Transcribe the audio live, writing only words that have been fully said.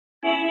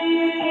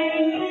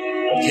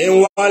Ken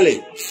wale.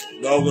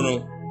 Dog no.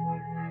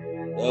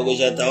 Dog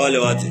Shatta wale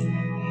wati.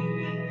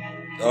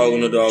 Dog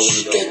no.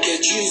 She get the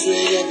juice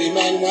where every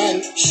man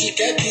want. She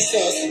get the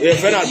sauce. We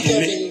friend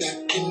Adole.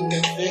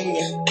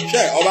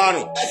 Sure,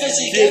 Obano.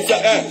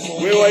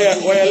 We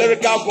were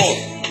lyrical boy.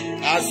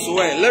 I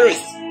swear,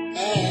 lyrics.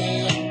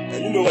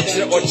 And you know what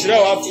you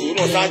have to, you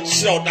know, that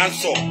chill that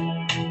song.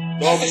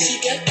 Dog. She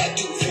get that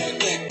too for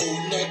that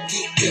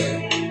naughty girl.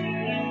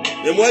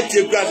 The more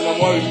you grab my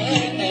boy,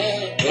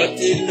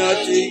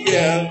 naughty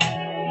girl.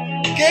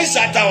 Ken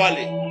Shatta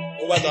wale.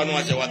 Over to know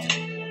what. Don't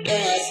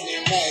ask me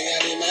why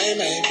I mind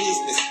my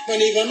business.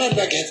 Money from my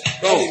pocket.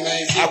 No, I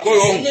go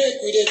home. I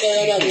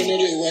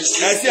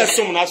see a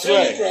summon, I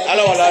swear.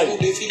 Hello, I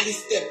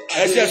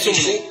see a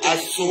summon, I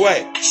swear.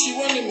 She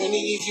want the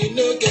money if you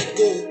know get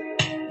go.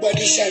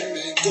 Body shine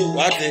man go.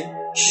 What?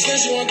 She said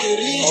she want to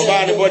reach.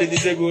 About the body,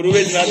 this is good.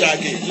 Where's not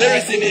again?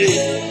 Lyrics in it.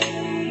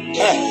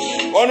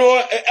 Oh no,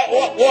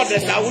 what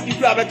is that? Would you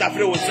grab it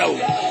after it was out?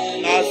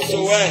 I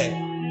swear.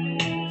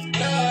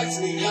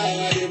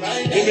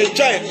 They may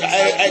try,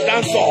 I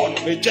dance on,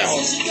 may try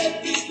on.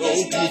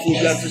 Don't keep full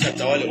blood fish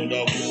at all.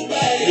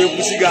 You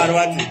pussy got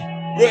what?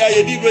 Go ahead,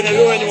 you did when you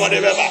know anyone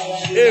ever.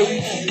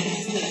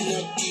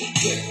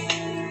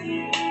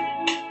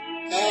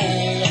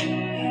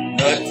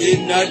 Hey,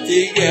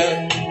 naughty girl.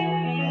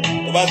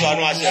 About to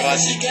know I say what?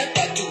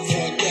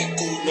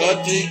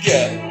 Naughty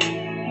girl.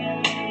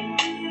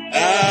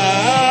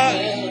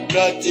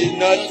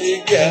 Naughty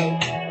girl.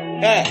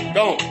 Hey,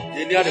 don't.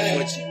 You need the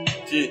fortune.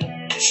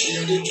 She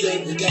only girl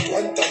with that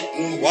one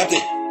time. What?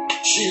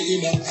 She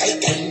in a high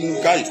time.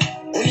 Guys.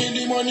 Only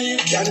the money you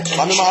can come.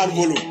 I'm a man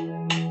bolo.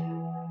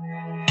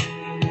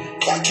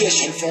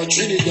 Vacation for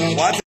Trinidad.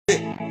 What?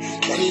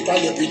 Money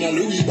pile up in a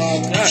Louis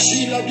bag.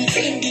 She love the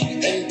Fendi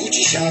and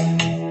Gucci shop.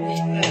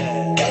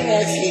 Don't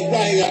ask me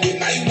why I be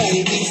my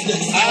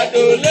business.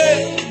 Adole.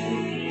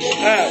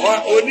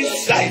 On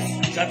this side,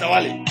 Shatta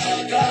wale.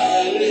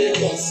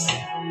 Lagos.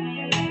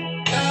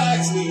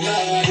 Ask me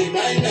how I be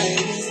my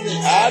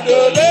business.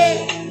 Adole.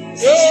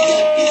 Yo,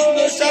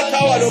 Shatta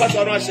wale. Over to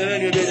know I say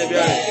any day. The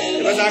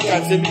person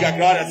can say me a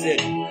crowd and say,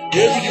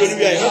 "Hey, video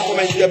you are not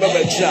comment here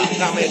about chat."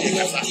 Now me dey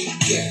kasa.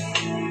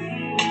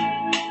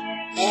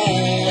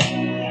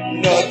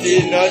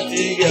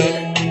 Naughty girl.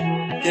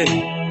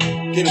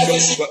 Ken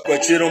kwa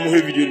chiro mo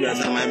video ni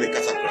asa ma me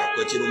kasa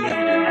kwa chiro mo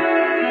video.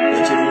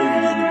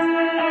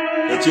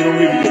 Kwa chiro mo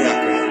video na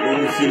kwa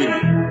no film.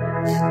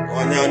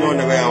 Onya no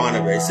na be ya wana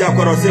be. Si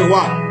akwaro say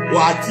wa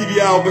TV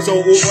a obeso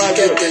wo wa.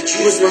 Get the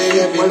juice when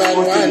you be man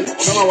want.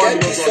 She get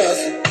the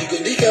sauce. You go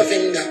lick your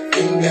finger.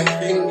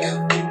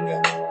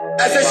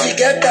 I said she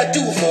get that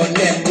too for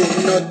neck.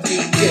 Naughty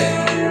girl.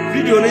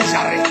 Video ni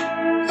share.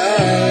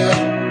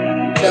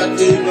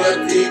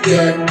 Naughty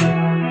girl.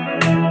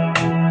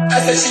 I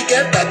said she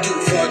get that too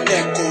for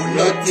neck.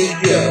 Naughty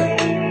girl.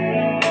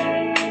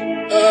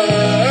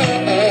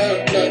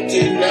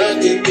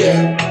 Naughty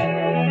girl.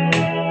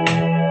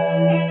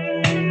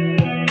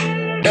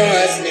 Don't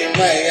ask me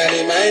why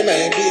I mind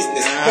my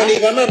business. Money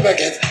from my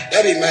pocket,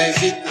 that be my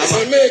fitness. I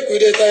make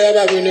with the tire,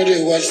 but we know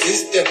they watch this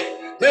step.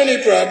 Many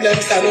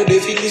problems, I know they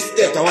feel this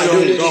step. I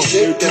don't know the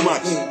shape too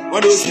much.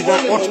 What do you see?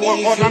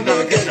 What I'm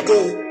gonna get go.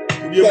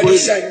 Body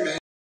shine, man.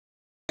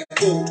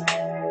 Gold.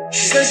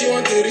 She says she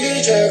want to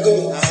reach her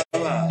goal.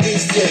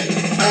 This year,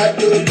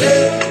 Adole,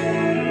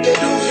 they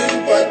do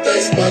import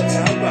export.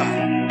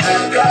 I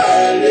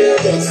got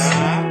Lagos.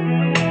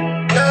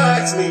 Now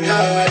ask me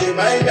how I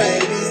mind my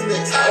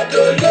business.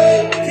 Adole,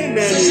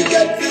 so she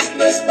get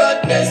business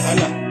partners.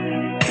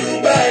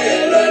 Dubai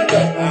and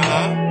London.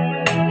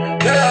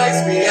 Now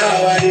ask me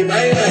how I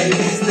mind my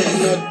business.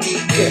 Naughty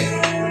girl.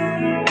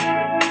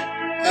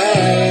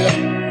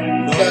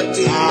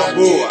 Naughty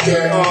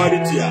girl.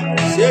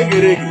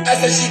 I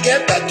said she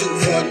get that too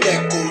for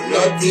neck.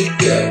 Naughty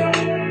girl.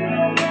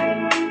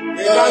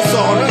 That's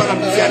all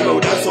I'm telling you.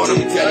 That's all I'm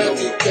telling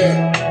you.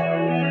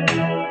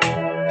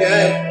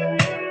 Yeah.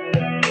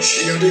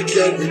 She a the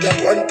girl with that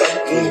one time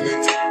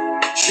moment.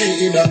 She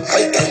in a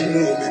high time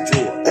moment.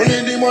 Only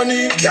the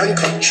money can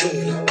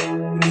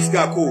control. This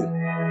guy cool.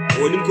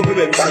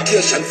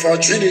 Vacation for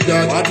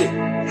Trinidad.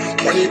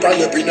 Money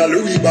pile up in a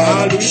Louis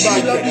bag. She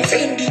love the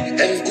Fendi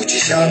and Gucci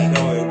shop.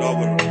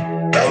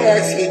 Don't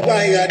ask me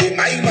why I dey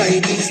mind my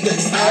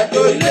business.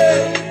 Adole,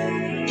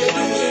 you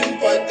doing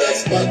what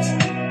export.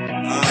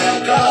 I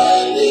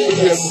got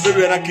Lagos.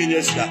 Baby, na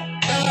Kinyeska.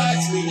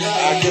 Ask me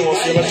how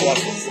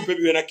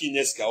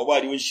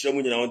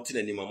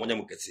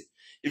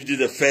if this is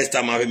the first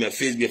time I have my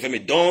Facebook, I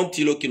have Don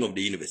Tilo, King of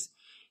the Universe.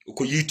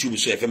 Uko YouTube,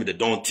 so I have the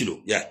Don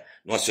Tilo. Yeah,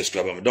 no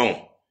subscribe. I'm Don.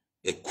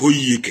 A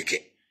koyi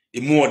keke. A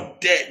more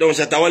dead. Don't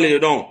Shatta wale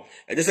don.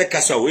 I just say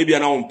kasa we be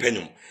na on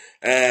penum.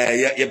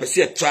 You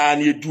perceive try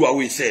and you do what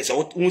we say. So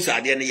what unsa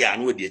ade na ya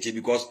no dey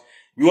because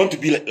we want to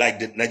be like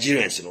the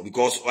Nigerians, you know,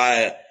 because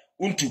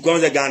untu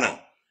kwanza Ghana.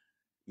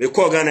 Me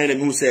call Ghana na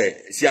me say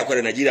si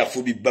akwa Nigeria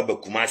fo bi baba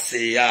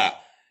Kumasi ya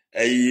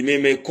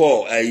me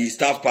call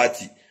staff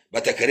party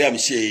but akare am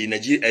say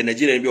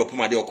Nigeria be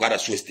opoma de okwara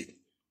so state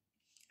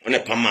on a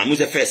pama mu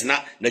first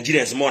na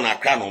Nigerians more na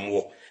Accra no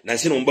more na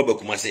nse no mbaba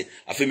Kumase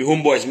afi me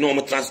homeboys me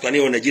no transfer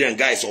na Nigerian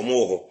guys o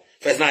mo ho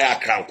first na ya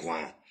Accra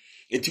kwa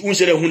enti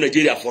unshere hu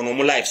Nigeria for no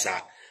mo life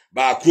sa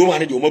ba krom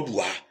ane de o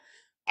mabua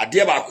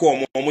ade ba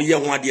ko o ye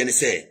ho ade ne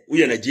se wo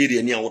ye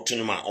Nigeria ni a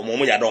wotono ma o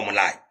mo ya da o mo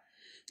life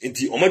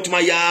enti o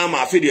matuma ya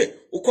ma afi de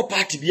ukọ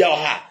party bia o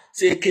ha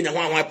se Kenya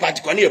ho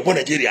party kwa na ye bo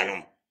Nigeria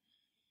no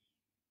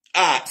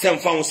sem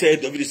found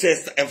said David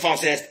says and found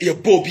says ye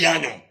bo bia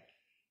no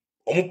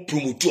omo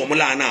promote omo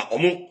la na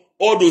omo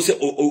all those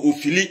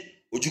ofili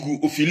ojugu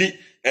ofili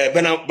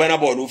bana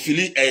ball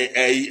ofili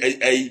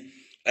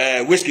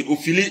whiskey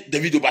ofili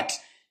David Obat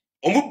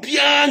omo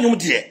bia nyum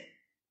de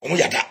omo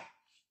yada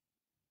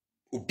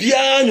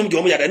obia nyum de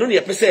omo yada no ne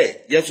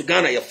yepese yesu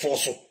Ghana ye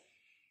force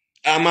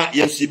ama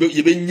yesu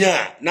ye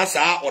benya na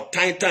saa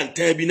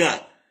otan bi na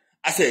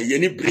ase ye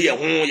ni bre ye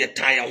ho ye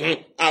tan ye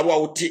ho awa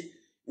wote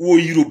wo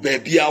Europe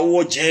bia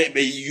wo je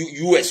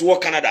US wo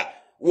Canada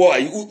wo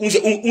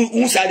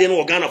unsade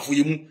no Ghana fo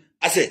yemu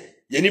ase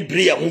ye ni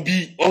bre ye ho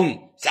bi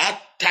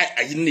sa tai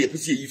ayi ne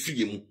yepese yi fi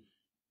yemu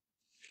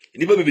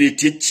ni ba bebe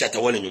tie Shatta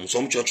wale nyum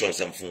so mchocho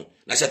nsamfo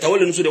na Shatta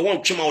wale nso de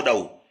won twema wo da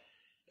wo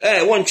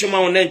won twema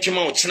wo na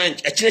twema wo chena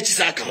chi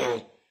sa aka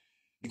ho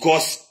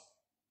because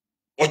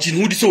ojin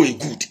hudi so ye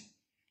good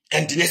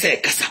and ne say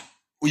kasa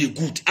o ye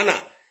good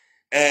ana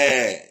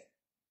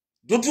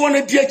don't want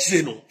to dia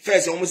chire no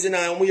first omo se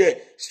na omo ye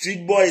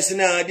street boys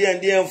na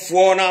dia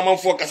fo na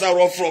amanfo kasa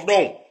rough from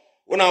down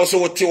wona also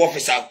wote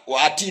officer o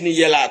ati ni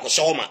yela ko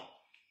shoma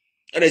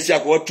and say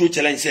ko true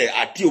challenge say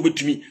ati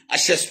obetumi a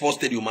share sports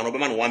stadium man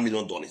obema no $1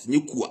 million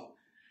nyekua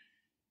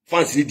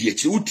fans ni dia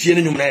chire utie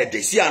ne nyum na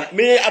de si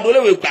me Adole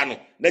we kwa no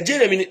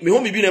Nigeria me ho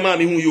bi na ma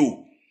me hu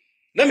yo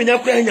na me nya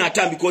kura nya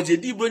time because ye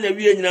di bro nya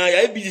wie nyina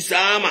ya bi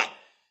sa ma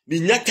me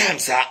nya time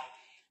sa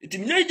iti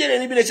me Nigeria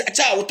ni bi na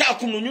cha wo ta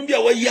kum no nyum bia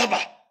wa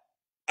yaba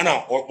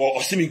ana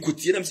osimi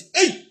nkotie na say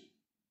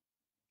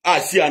hey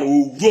see an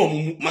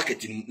wrong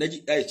marketing na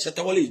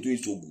Shatta wale is doing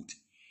so good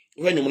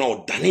when you na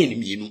odane ni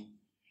mienu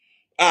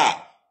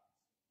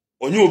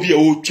onye obi a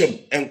o twam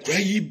enkra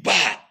yi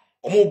ba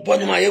omo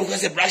bonyuma ye ko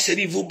se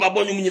brashery vu ba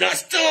bonyum nyina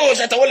still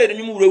Shatta wale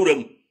ni mu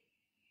wurawuram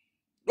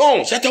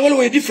no Shatta wale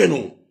we different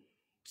no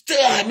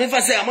still me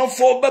fa say am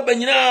for baba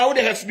nyina wo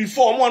de have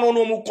before omo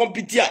no mo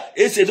compete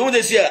a say don't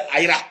they say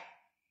aira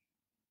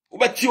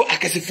Ubatio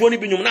akasifo ni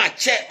binyum na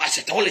che ba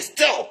Shatta wale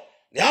still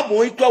ne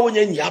abon ikwa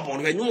wonya nyi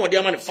abon no nyum ode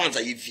ama ne fans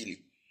aye feel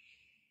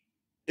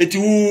eti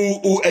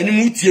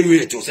animu tie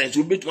we to sense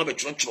obetuma be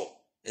choro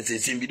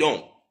ense bi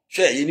don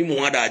hwe ye ni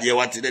mu ada aje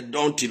wate de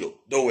don Tilo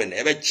do we na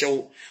ebe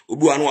chew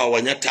obu anu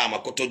awanya ta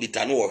makoto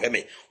dita no wo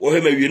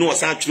heme wie no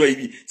san choro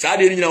yi sa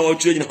de nyina wo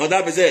choro nyina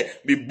oda be se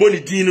be boni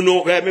din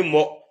no hwe me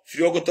mo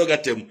firi ogoto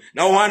gatem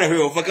na wo na hwe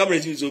o fa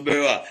camera ti so be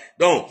wa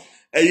don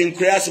eyin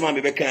kreas ma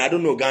me be kan I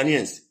don't know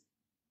Ghanaians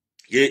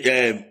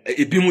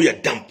ebimu ya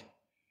damp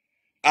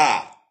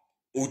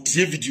o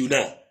tie video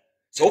na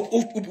so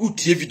o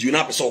tie video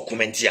na person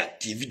comment ya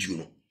tie video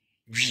no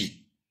wi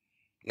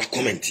na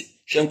comment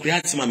hwe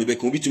create ma me be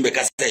kan obi tum be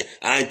ka say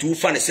antu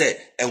fa ne say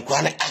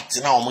enkwa na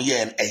act na omo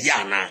ye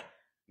eya na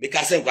me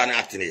ka say enkwa na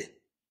act ne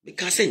me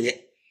ka say nye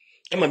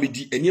e ma me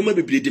di enima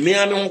bebre de me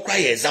ame ho kwa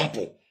ye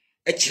example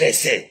e kire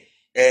say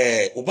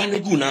oba na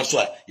gu na so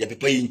a ye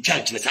pepa yi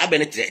nchanch ne sa be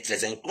ne kire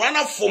say enkwa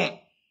na fom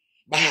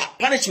ba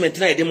punishment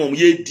na ye dem omo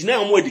ye deny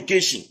omo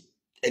education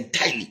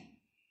entirely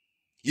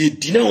ye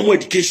deny omo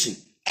education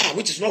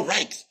which is not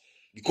right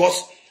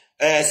because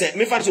say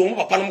me fan so omo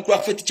papa no mo kwa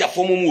teacher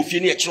form mo ofie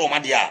ne ye kire omo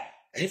de a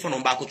if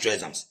on back to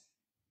exams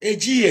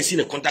GS in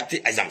a contact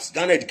exams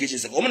Ghana education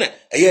say omo na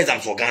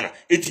exams for Ghana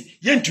eti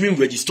ye ntumi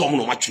register omo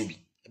no match bi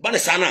ba na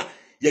sana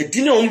ye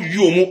deny omo wi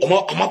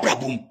omo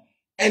amabrabom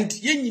and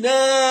ye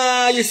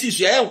nyina ye si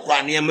so ye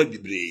nkwa ne ma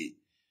bibre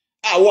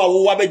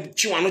wo ba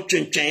chiwa no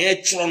twentwen ye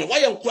chiro no wa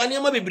ye nkwa ne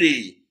ma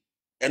bibre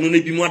eno na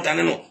bi mu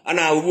adane no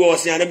ana obi o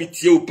se ana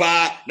mitie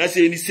opa na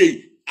se ni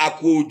sei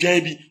akwo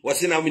dwan bi wo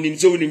se na minim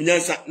se wonim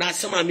nyansa na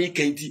asama me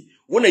kanti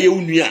wona ye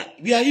unua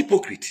we are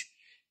hypocrite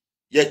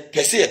ye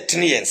pese ye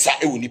tene ye nsa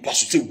e woni pa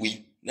so se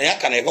wei na ya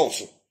kana e ba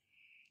so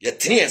ye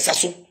tene ye nsa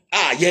so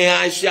ye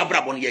anhwe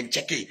abrabon ye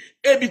ncheke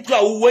e bi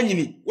kura wo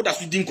wanyini wo da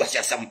so di nkwasi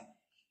asam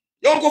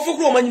ye onko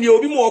fokuro o manyini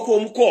obi mo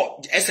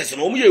ko SS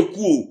no o mu ye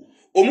ku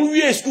o mu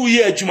wie school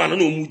ye adwuma no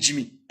na o mu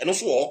jimi eno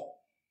so o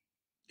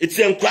it's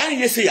enkwan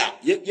ye say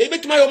ye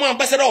betuma yo man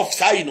ambassador of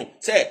sai no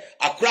say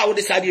akra wo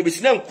de sai be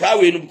si na nkwa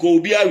we no because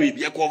obi awe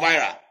bi e ko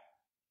viral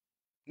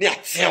ne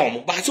atia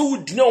o ba so wo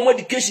dina o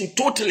education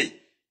totally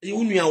e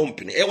unua o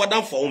mpene e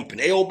wadan for o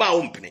mpene e oba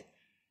o mpene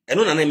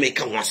eno na na make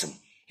ho asem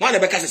ho na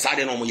be ka se sai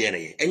de no mo ye na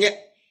ye enye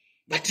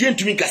but ye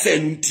ntumi ka sai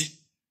no nti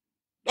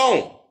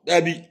don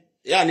da bi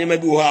ya ne ma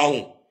bi wo ha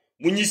ho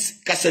munyi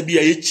kasa bi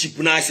a ye cheap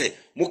na say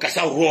mo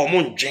kasa ro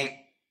mo ndwen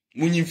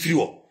munyi mfiri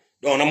wo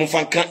don na mo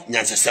fanka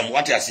nyansasam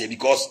what I say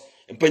because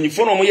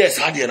empanyifo no mo yes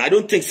hard and I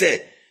don't think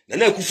say na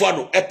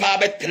Akufo-Addo e pa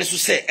be tene so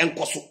say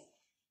enkoso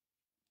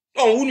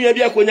don wunu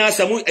bia konya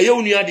asam eye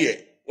wunu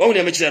ade wo hu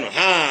na me kire no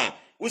ha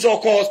wo so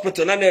call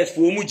hospital na nurse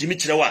fo mu jimi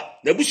kire wa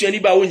na busuani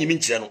ba wo nyimi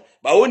kire no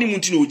ba woni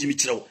munti no ojimi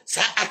kire wo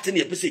sa act na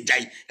yepese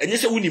jai enye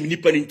se woni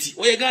nipa nti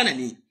wo ye Ghana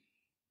ni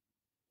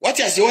what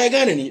you say wo ye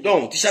Ghana ni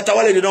don ti Shatta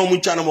wale de don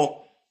muncha no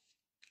mo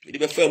me de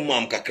be fa mu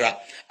am kakra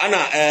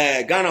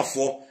ana Ghana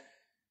fo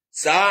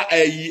sa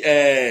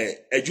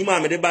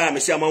ejuma me de ba me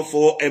se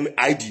amanfo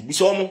ID bi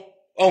so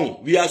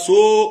mo we are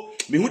so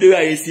me hu de we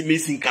are see me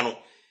sinka no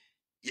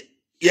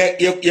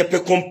ye pe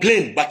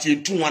complain but ye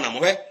tu wana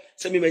mo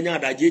se me menya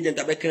adaje agent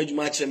abeka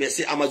ejuma kire me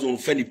se Amazon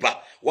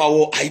fanipa wa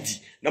wo ID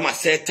na ma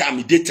set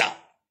time data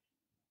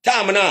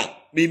time na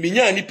me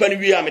nya nipa ni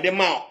wi a me de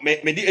ma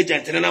me di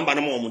agent na number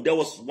na mo there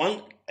was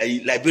one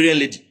Liberian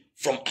lady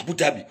from Abu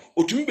Dhabi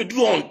otumi be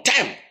duru on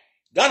time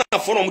Ghana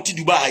for no muti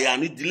Dubai ya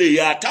no delay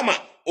ya tama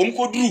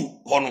omko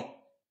duru hono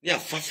ne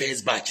afa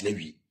first batch na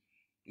wi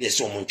ne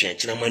so mo ntwen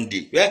kina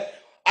Monday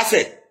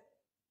ase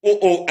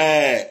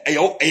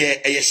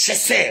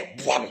shese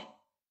buano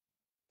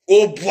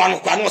o buano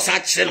kwa no sa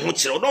kire no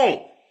kire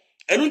no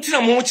enu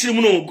ntina mo kire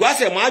mu no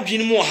guase ma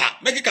adwini mu ha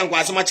mekeka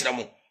nkwase ma kire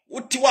mu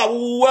wuti wa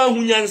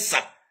hu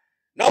nyansa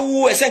na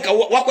wo esenka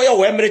wakoya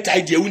wo emirate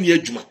idea wuni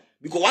adwuma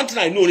because one thing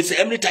I know is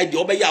emirate idea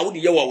obeya wo de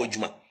ye wo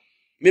adwuma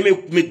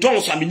me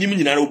don so amenyim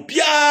nyina na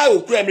obia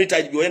okura emirate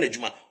idea wo ye na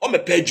adwuma o me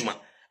pa adwuma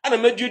ana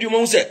madudu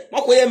mo se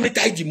makoya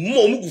emirate idea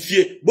mo mu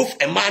gufie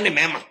both ema ne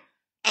mema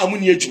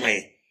amuni adwuma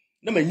ye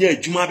na manya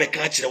adwuma be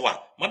ka kire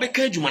wa ma be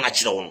ka adwuma na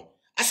kire wo no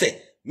ase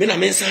me na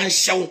mensa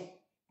hyew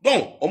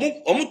don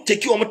omu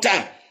take you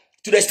time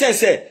to the extent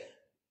say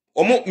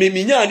omu me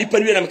nya nipa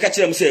ni na me ka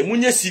kire mo say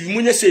munya CV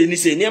munya say ni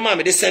say niam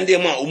me de send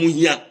dem a omu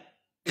hia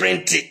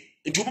print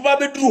nti oba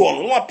be duru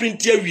ho no wa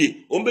print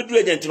awie omu be duru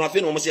agent no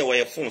afi no mo say wo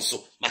ye phone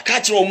so ma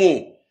ka kire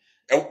omu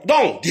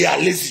don they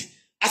are lazy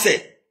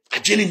ase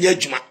ageni nya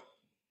adwuma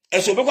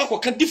eso be kwa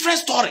ka different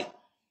story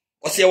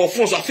o say wo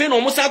phone so afi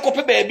no mo say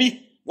akope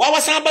baabi wa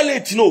san ba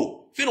late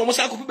no fi no mo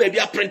say akope baabi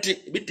a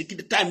print be take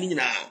the time ni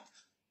nyina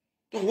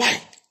don why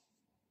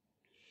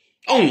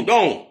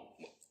don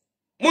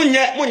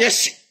munye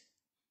shi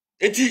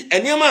eti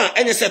eniama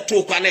enye se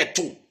to kwa na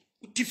eto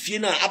uti fie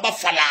na aba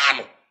fala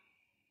no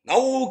na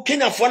wo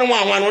Kenya fo no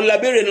anwa no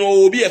Liberia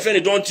no obi efe ne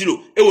don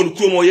Tilo e won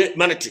kurom oye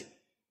manete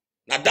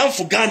na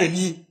danfo Ghana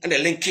ni na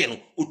linkin no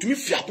otumi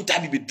fi abuta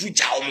bi bedu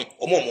ja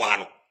omo ha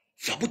no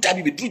fi abuta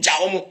bi bedu ja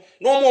omo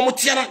no omo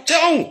tia na che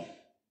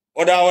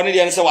oda woni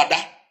de ne se wada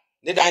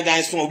ne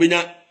dan so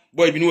obenya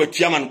boy bi no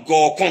atua man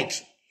go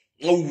count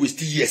no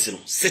waste years no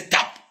set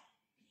up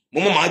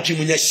momo ma adwi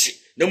munya shi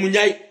na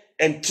munyai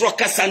entro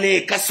kasa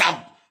ne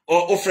kasa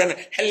o friend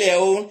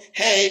hello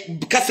hey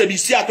kasa bi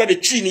si akwa de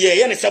twi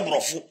ne ne se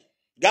brofo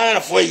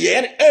Ghana for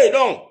ye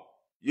don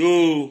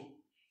yo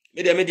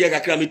media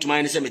kakra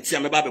metuma ne se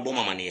metia me ba be bo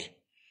mama ne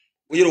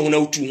wo yero huna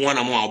utu ho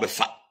na mo a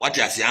obefa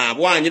wati ase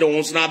bo anyere wo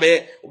nso na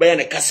be obeya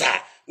ne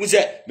kasa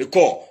unse me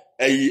call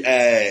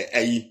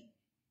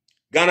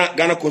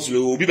Ghana consul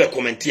obi be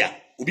comment ya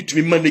obi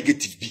tumi ma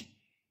negative bi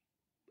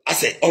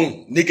ase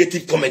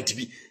negative comment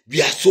bi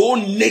we are so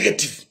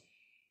negative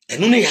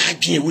eno ne ya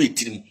adwen we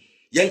tirim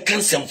yen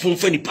kan semfo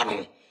mfa nipa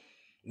no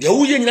de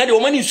wo ye nyina de o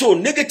mani so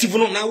negative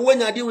no na wo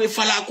nya de we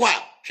fala kwa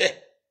hwe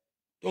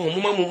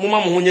don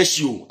mama mo nya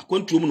hio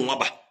akwantuo mu no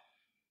waba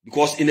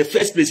because in the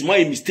first place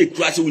my mistake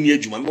class we ni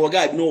adwuma me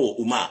oga bi no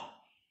oma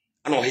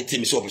ana o hete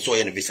mi so so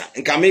ye no visa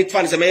nka me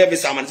fan se me ye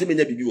visa man se me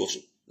nya bibi wo so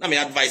na me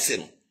advice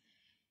no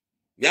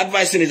me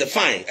advice is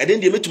fine I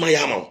didn't dey metuma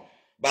ya ma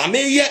ba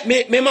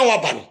me ma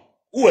waba no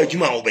wo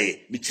adwuma wo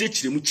be me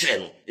kirechire mu kire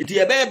no enti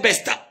ye be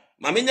besta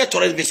ma me nya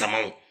tourist visa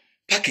ma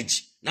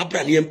package na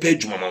bra ne empa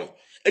adwuma ma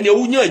ene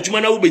wo nya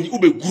adwuma na wo be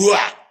guru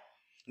a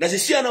na se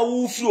sia na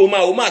wo firi o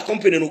ma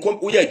company no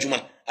wo ya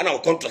adwuma ana wo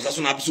contract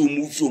so na be so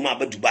wo firi o ma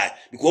ba Dubai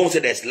because we say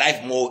there's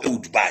life more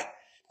in Dubai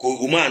ko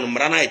o ma no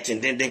mra na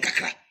etenden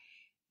kakra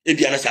e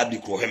bia na sa bi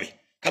kro heme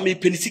ka me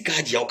penisi ka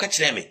agya wo ka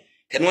kire me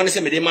ken won se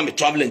me dey ma me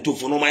traveling to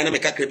for no ma na me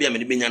kakra bia me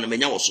de benya na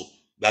menya wo so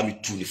ba me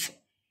tu ni fo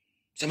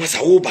se ma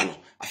sa wo ba no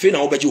afi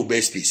na wo beje wo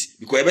best space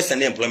because e be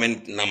send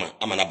employment nama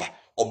amanaba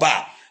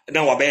oba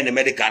na wa be ne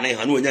medical na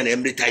ha no nya na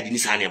emirate ni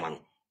sa na ma no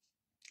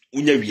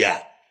unya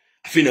wia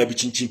afi na bi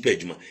chinchin pa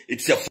adwuma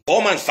it's a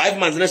 4 months 5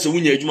 months na se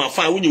unya adwuma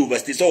fa unya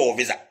overstay so wo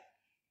visa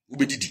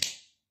ubedidi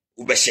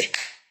ubehye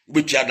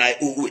ubetua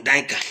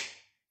dan ka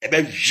e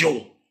be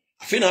hwo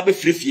afi na be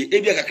frefie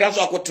e bia kakra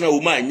so akotena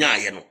wo ma anya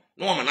aye no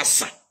na wa mana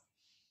sa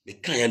me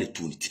kan ya ne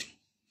tu ni tiri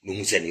no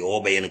hu se ne wo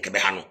be ye ne ke be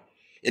ha no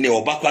ene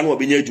wo bakwa na wo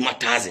benya adwuma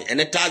 1000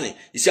 ene 1000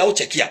 isi a wo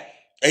check ya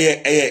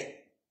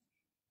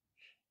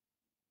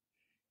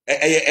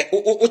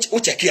o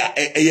check ya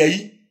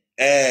yi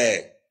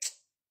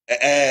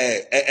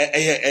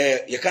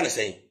you can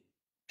say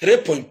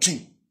 3.2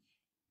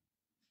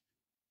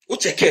 o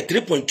check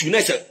 3.2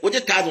 na say o je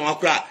 1000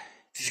 akra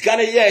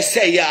tikana ye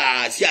say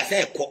ya si asa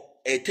ekọ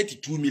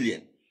 32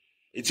 million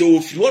it's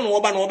o fi won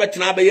wo ba na wo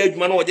betena ba ya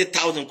adwuma na wo je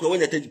 1000 kro wo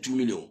nya 32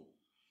 million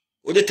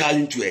o je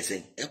 1000 to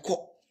esen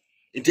ekọ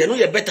nti eno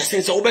ye better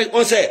sense o be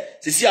on say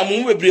sisi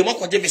amu bebre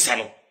makoje visa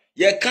no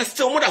ye can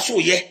still mo da so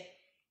ye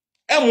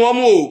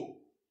emoamo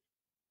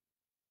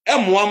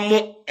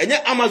enye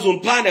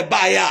Amazon pa na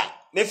ba ya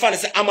me fa ne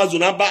se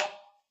Amazon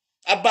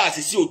aba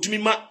sisi otumi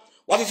ma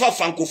wafa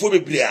fankofo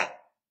bebre a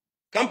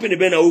company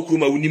be na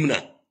okruma wonim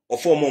na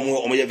ofo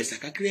omo ye visa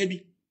kakra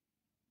bi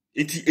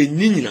enti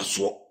enni nyina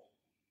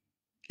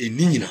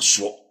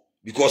so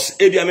because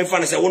ebi amefa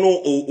na say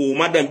wono o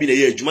madam bi na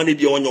ye adwuma na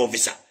bi onye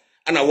visa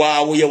ana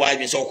wo ye wa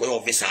adwen say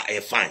okoye visa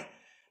fine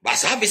but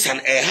sa visa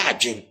na ha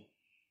adwen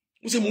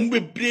mo se mo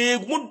bebre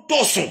mo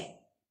doso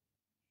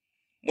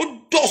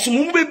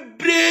mo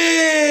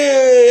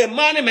bebre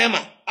mane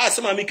mema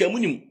asema me ka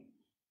munim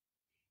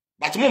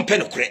but mo mpe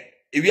no kre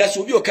ewiase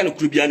obi o ka no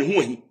kro bia ne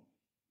ho ahi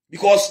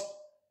because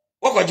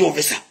wakwaje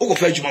visa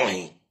okofa adwuma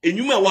wan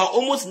enwuma wa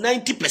almost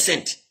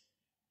 90%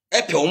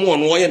 epe omo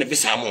no ye ne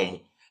visa amom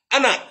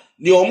ana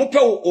ni omo pe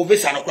o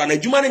visa no kra na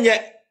adwuma ne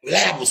nye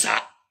reliable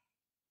sa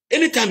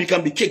anytime you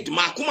can be kicked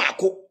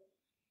mako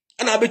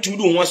ana abetu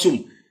do ho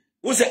asom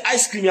wo say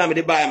ice cream ya me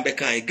de buy am be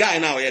kan guy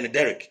na o ye ne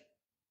Derek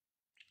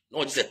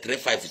no just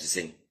 35 is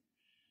saying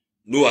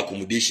no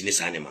accommodation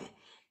is animal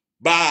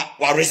ba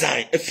wa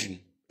resign afrim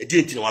e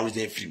dey nti na wa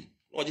resign afrim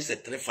no just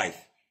 35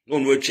 no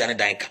atwa ne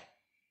danka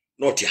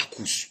not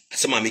yakus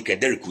asema make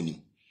Derek oni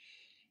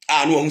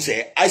no hu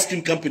say ice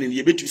cream company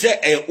ni betu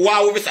say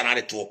wa wo visa na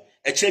de to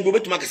e kire bi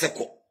obetuma kase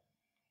ko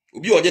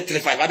obi o je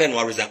 35 adan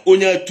wa resign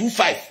onya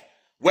 25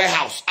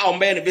 warehouse a o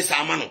mbe ne visa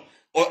amano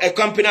or a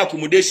company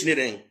accommodation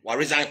den wa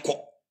resign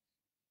ko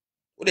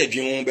o de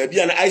dwon ba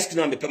bia na ice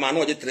cream me pema na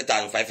o je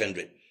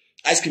 3500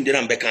 ice cream dey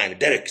na mbe kan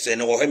Derek say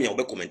na wo hemi o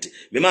be comment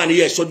me ma na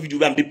ye short video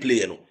ba mbe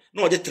play no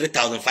na o je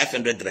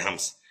 3500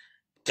 dirhams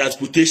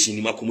transportation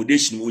ni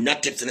accommodation onya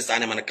tips ne sa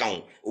na man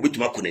kan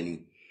obetuma ko nani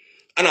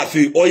ana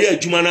fe oye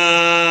adwuma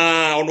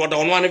na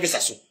ono ane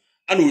visa so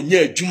ana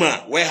onya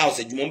adwuma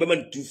warehouse adwuma be ma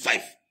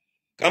 25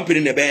 company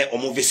ne be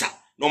omo visa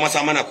no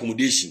masa man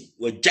accommodation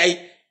we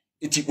jai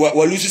iti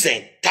we lose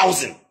say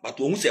 1000 but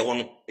won say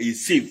hono e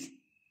save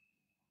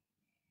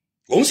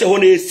won say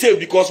hono e save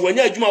because when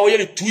adwuma we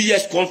 2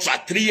 years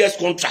contract 3 years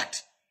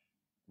contract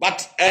but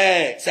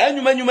say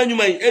nyuma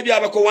e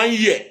bia be ko 1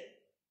 year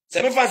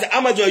say me fancy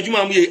Amazon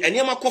adwuma mu ye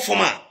enema ko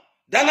forma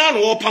dana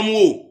no opam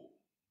o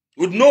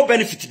with no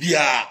benefit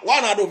bia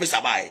one ado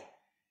visa buy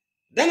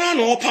dana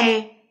no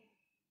opam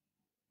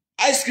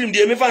ice cream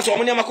dey me fancy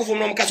omo nyama ko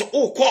forma no mka say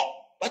o ko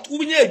but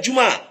ubinya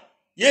adwuma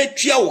ye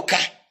twa wo ka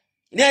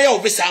ne ya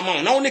visa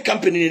ama na woni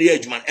company ne ya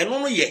adwuma eno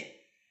no ye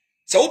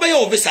se wo be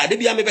ya visa de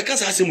bia me be ka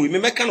sa asemu me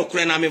meka no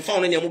kure na me fa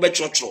woni ne mo be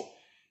chocho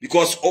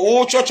because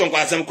o chocho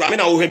kwa asem kura me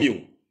na wo hemi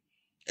o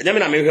enye me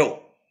na me hwe o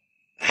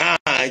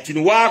iti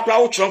ni wa kura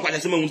wo chocho kwa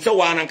asem unse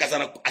wa na nkasa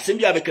na asem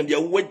bia be kan bia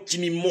wo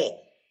jimi more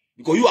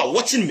because you are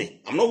watching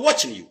me I'm not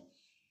watching you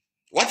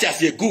what you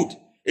say good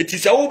it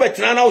is a wo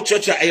betena na wo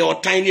chocho e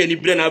your tiny ani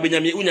bre na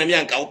obenyame unyame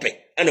anka wo pe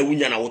ana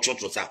wunya na wo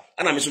chocho sa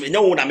ana me so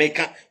enya wo na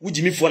meka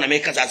wujimi fo na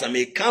meka sa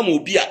meka ma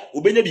obi a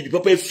obenya bibi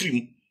papa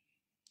afrim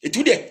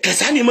etu de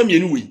kasa ne ma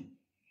mienu we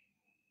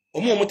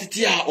omo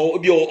tete a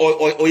obi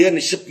oye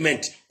ne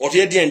shipment or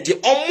ye de ndi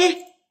omo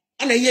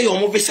ana ye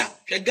omo visa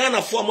hwe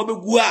Ghana fo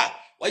amabegu a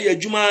wa ye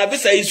adwuma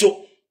visa yi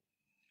so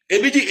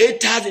ebidi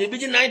 8000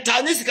 ebidi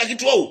 9000 sika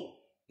kitwa o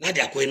na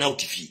de akoy na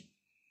utifi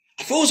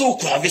afa wo so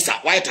kura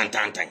visa wa ye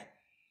tantantan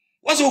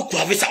wo so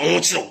kura visa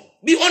on chiro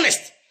be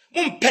honest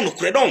mo mpe no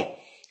kure don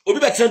obi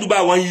betra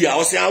Dubai 1 year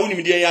o say awuni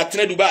mi de ya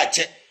tra Dubai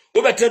ache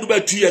obi betra Dubai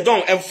 2 years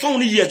don em fa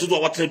woni years do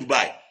wa tra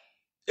Dubai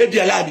e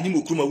bia la bi ni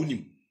mo kuruma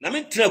wunim na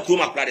me tra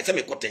kuruma kura de say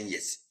me 10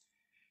 years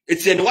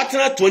it's in what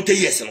 20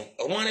 years no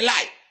o man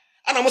lie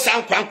ana mo say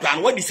ankran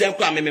no what di say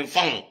ankran me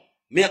fa ho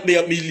me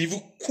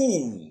live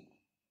cool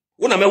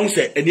wona me hu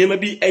say eniema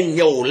bi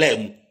enye wo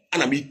lam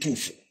ana me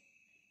tufu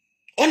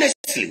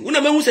honestly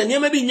wona me hu say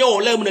eniema bi enye wo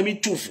lam na me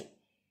tufu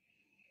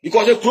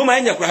because the kuruma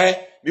enya kura he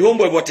me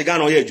homeboy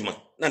botegana o ye adwuma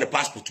na the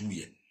passport mu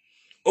ye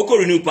oko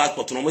renew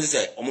passport no mo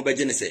say omo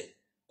beje ne say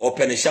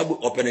open shabu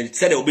open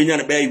said obenya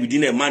na be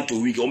within a month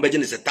or week omo beje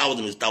ne say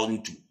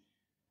 1000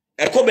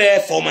 eko be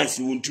 4 months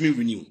ni wontumi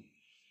renew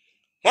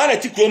mana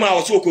ti kroma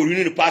wo so oko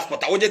renew the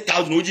passport a wo je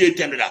 1000 wo je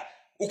 800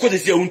 uko se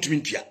say wontumi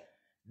ntua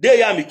dey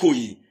ya mi ko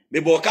yi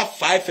me bo ka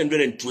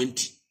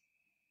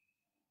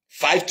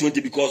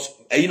 520 because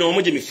you know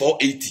omo je me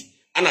 480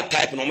 ana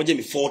type no omo je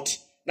me 40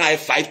 na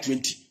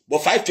 520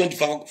 but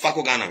 520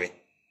 fako Ghana we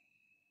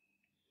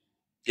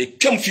e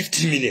come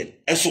 15 million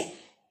and so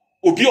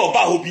obi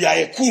oba obi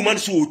a e cool man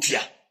so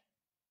otua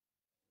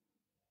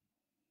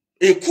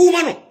e cool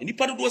man no ni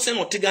pado do se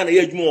no te Ghana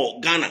ye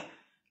adwuma Ghana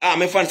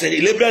me fan say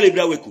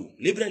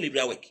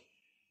liberal work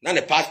na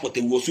the passport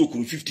e wo so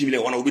okuru 15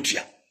 million wana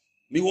obetua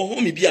me wo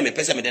ho me bia me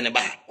pese me de ne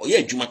ba o ye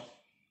adwuma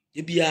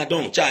e bia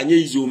don cha anya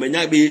izo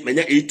menya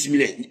 80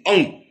 million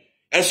on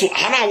and so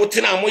hana wo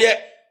te na mo ye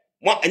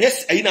mo anya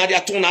ayi na ade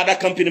aton na ada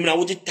company me na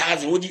wo je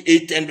 1000 wo je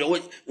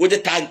 800 wo je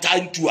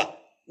 1000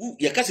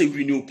 ya kase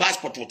renew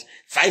passport what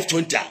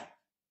 520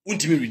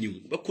 untimi renew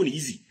be ko ni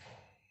easy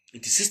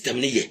it system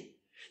ne ye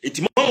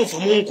eti mamu fa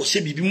mo nko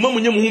se bibi mamu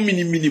nyam hu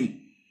minim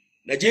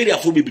Nigeria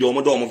fo bibiri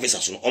omo do omo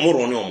visa so omo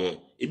ro ne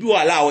omo ebi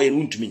wa ala wo ye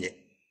untimi nye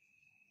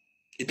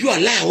ebi wa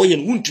ala wo ye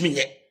untimi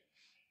nye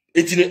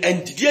eti ne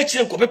entidi a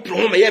kire nko be pro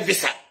ho ye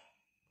visa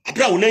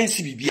abra wo nan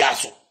si bibia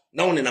so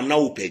na wo nenam na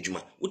wo pa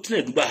adwuma wo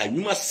tena Dubai ha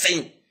nwuma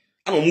sen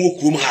ana omo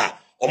kurom ha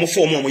omo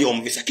fo omo ye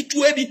omo visa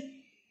kitu bi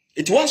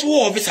it once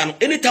wo visa no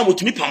anytime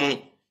otumi pam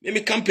me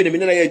company me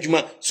na ya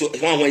adwuma so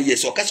one year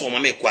so kasa omo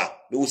me kwa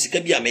me wo sika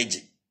bi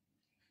ameji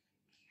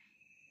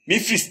me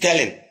free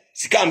sterling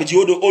sika ameji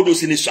odo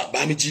se ne so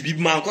ba ameji bi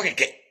man ko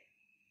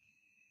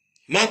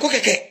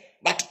keke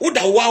but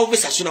oda wa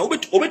visa so na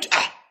obet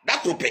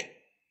that rope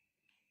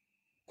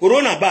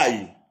corona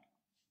bai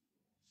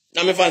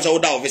na me fansa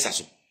oda visa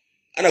so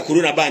ana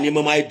corona bai ni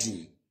mama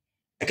adi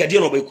akade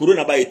no bai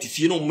corona bai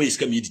tifie no mo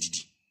iska me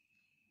dididi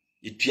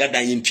yetua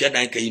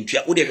dan ka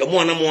yentua wo de hwe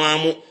mo na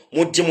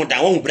mo de mo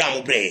dan wo bra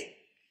mo bre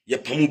ye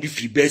pamu bi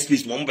free best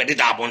space mo be de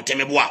da abonte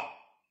me boa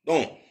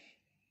don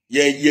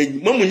ye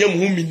mamunyam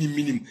hu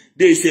minim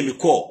dey say me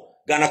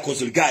call Ghana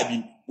consul guy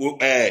bi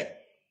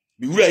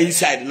me wura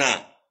inside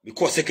na me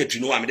call secretary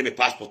no me de me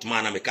passport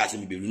man na me ka say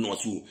me be no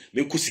so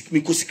me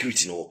ko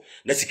security no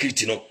na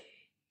security no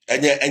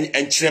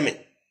enkyere me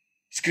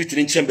security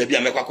ni nkyere ba bi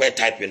a me kwakwa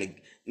type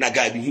na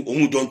guy bi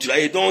hu don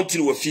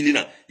tilo we feeling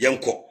na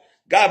yenko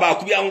guy ba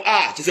ku bi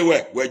che say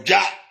we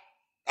dwa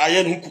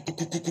aye no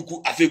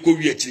kukukuku afi ko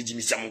wi akiri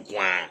jimi sam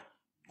kwa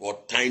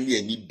god tiny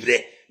ani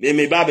bre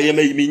me baba ye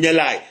me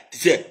nyelai ti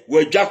say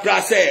we dwa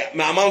kra say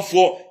me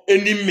amanfo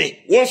eni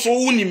me won so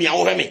wuni me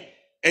awo me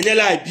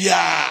enyelai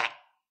bia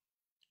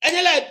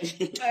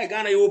enyelai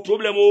Ghana yo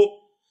problem o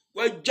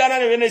we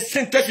jana ne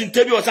synthesis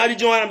interview o sari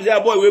jona am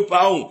say boy we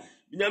pa ho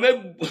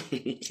nyame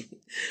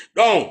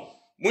don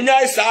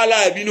munya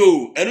sala bi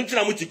no enu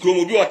tina muti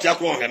kromo bi o tia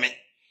kro hweme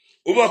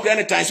obi akwa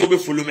ne time so be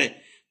follow me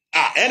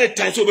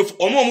anytime so be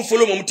omo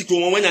follow me muti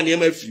kromo wanya ne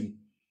ma afim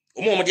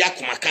omo de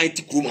akoma kan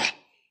ti kromo ha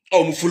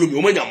omo follow me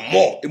omo nya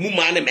mo emu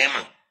ma ne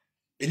mema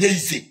enye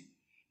ise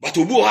but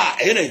obi ha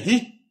na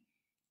hi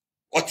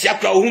o tia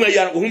kra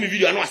ohun mi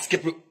video anu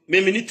skip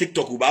me ni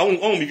TikTok ba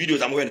ohun mi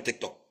videos am on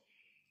TikTok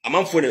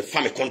amam for the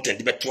family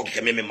content be talk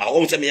ke me ma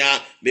ohun se me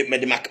ya me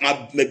de ma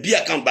bi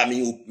account ba me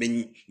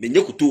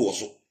nyekuto wo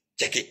so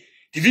check it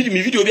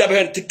mi video bi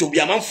a TikTok bi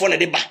amam for na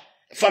de ba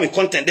family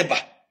content de ba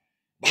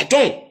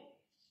don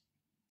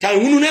tan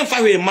hunu na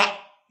fa we ma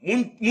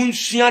mun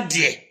sua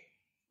de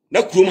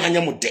na krom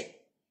hanya mo de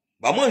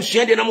ba mo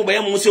sua de na mo ba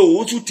ya mo se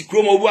o tu ti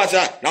krom obu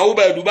asa na wo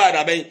ba Dubai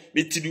da ben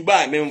me ti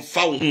Dubai me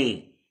mfa wo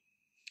hu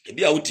e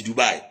bi a wo ti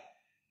Dubai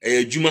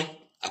adwuma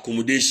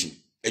accommodation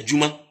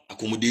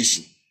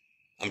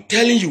I'm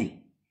telling you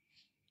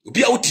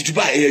obi a wo ti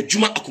Dubai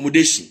adwuma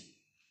accommodation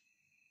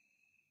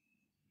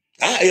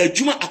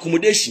adwuma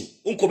accommodation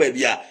unko ba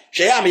bia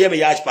hwe ya me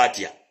yacht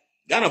party a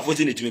Ghana for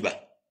se ne tumi ba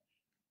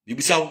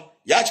bibisaw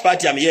yacht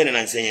party am here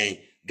na nsen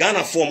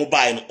Ghana for mo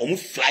buy no omo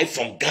fly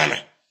from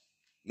Ghana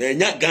na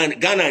nya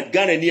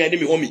Ghana ni ani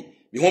me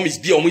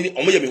homies bia omo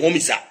ye me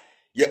homies a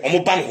ye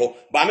omo ban ho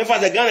ba me fa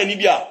za Ghana ni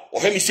bia o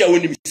hwe me sia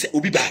woni me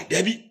obi buy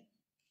dabi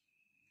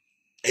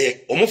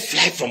omo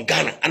fly from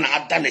Ghana and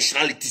other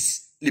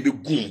nationalities le be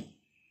gum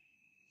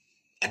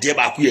ade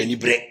ba ku ye ni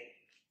bre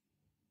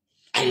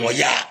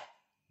anwoya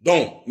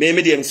don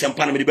me de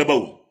msempa na me de beba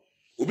wo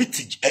obi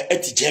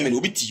ti Germany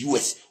obi ti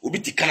US obi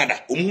ti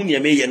Canada omu ne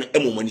me ye no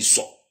emomani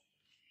so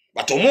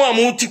but omo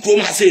amu ti krom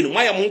ha sei no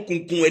maya mo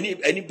kunkun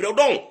ani bre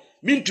don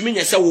mi ntumi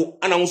nyese wo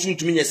ana wo so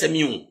ntumi nyese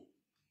mi hu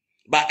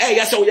ba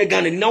ya se wo ye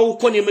Ghana na wo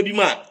kɔ ne ma bi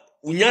ma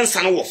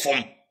unyansa no wo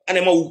fom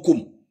ana ma wo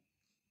kom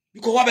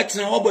because wa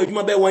betena wa boy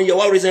adwuma be 1 year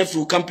wa resign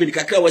from company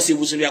kakra wa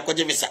save so no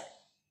yakɔje visa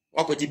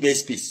wa kɔje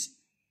best space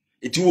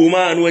eti wo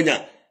ma no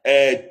anya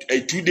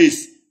 2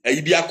 days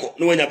ayi bi akɔ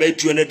no anya be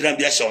 200 dram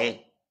bi ahye ho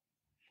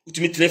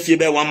utumi tena fie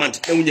be 1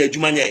 month na wunya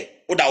adwuma nya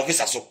wo da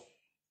officer so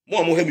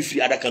mo he me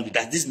free other country.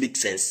 Does this make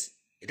sense?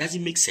 It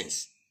doesn't make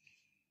sense.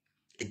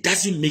 It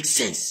doesn't make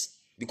sense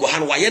because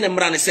han wa ye na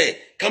mra ne say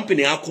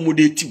company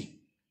accommodate you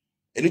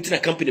anything a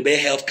company be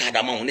health card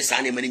amount ne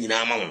sa na mani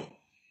nyina amount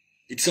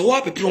it's a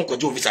wa people on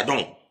officer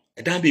don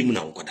e dan be mu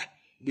na nkoda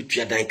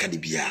betua dan ka de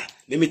bia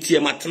me metie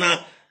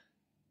matena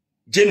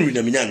January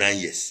na minya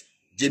 9 years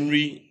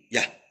January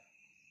na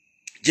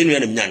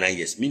minya 9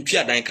 years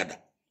mintua dan kada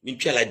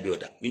mintua light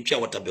builder mintua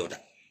water builder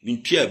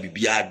mintua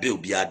bibia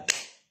build bia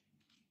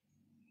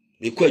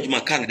me ko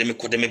adwuma kan de me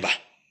ko de me ba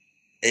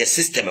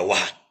system e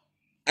wa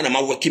ana ma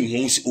working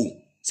me ho se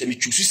se me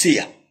chusu se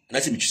ya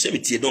na se me chusu me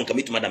tie don ka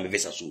me tuma da me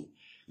visa so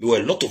there were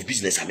a lot of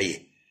business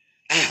ameye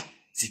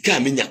sika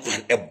me nya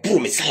kwan e bro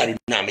me salary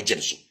na me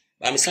gye so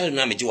ba me salary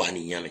na me gye wa ha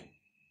ni nyame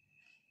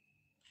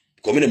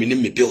ko me na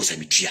me bills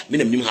me tua me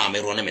na me ha me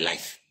run me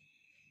life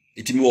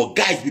it me or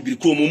guys bibiri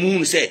ko mo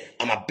mu say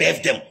I'm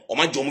above them o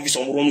ma jo mo visa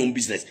o run on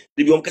business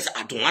they be on kasa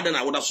aton ada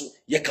na woda so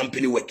ye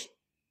company work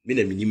me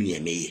na me nim ne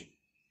emeye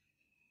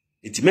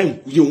it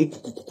men ye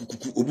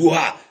kukukuku obi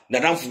ha na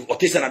danfo o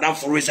tese na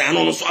danfo resign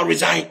no so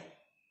resign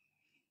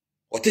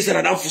o tese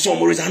na danfo so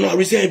mo resign no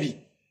resign bi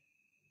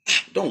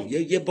don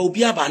ye ba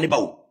obi aba ne ba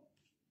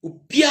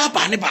obi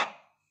aba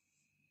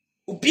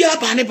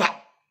ne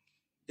ba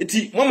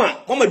eti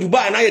mama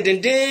Dubai na ye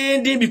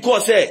den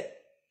because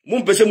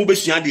mo pese mo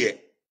besua de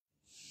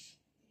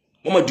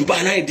mama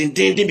Dubai na ye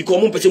den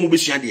because mo pese mo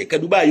besua de ka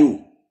Dubai yo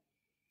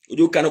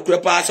ojo kan kura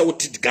pa sa wo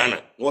tit Ghana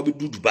na wo be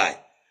du Dubai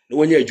na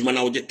wonya adwuma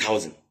na wo je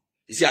 1000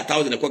 You see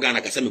 1,000 ko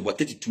Ghana kasa me bo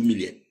 32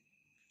 million.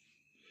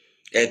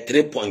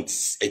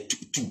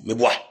 3.2 me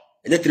boa.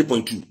 And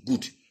 3.2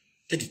 good.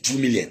 32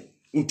 million.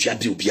 Untia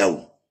bill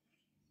biawo.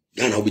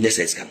 Ghana obi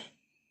nyesa eska no.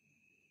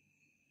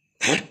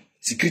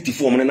 Security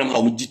form na ma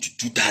omo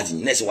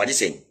 2,000. Na say what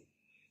say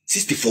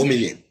 64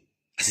 million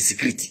as a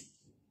security.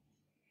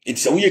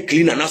 It's a way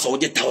clean and also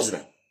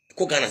 1,000.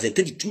 Ko Ghana say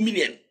 32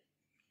 million.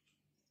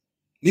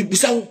 Ni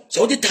busawo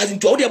so 1,000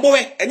 to the boy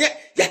enye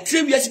ya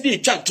 3 years be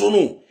twa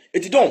trono.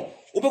 Eti don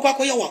obekwa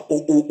akoya wa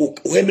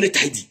o emre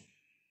tidy.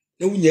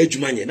 Na wunya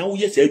adwuma nye na wo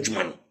yesa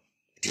adwuma no.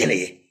 De na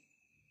ye.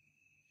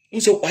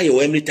 Unse kwa ye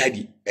o emre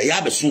tidy. E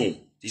ya beso.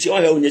 Ti se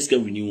wa wunya sika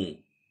renew.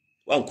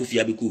 Wa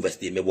nkofia be ku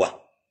university meboa.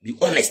 Be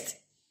honest.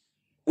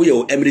 Wo ye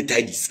o emre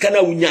tidy. Sika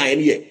na wunya ye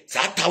ne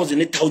sa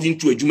 1,000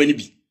 to adwuma ni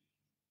bi.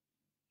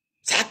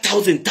 Sa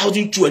 1,000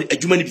 to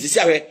adwuma ni bi.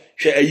 Se awe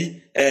hwe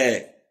ayi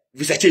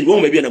visa change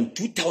one maybe am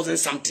 2,000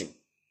 something.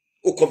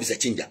 O visa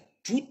changer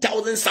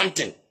 2,000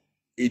 something.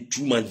 A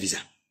 2-month visa.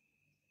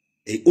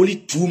 A only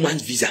 2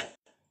 months visa.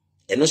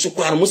 And also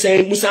kwa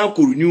musa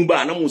ko renew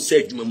ba na mo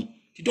say adwuma mu.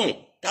 Ti don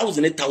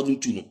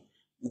 1,000 no.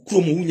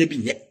 Ukuro mu hunya bi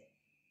nye.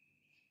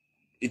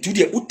 Etu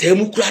de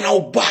utemu kura na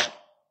oba.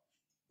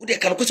 Wo de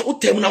kan ko se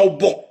utemu na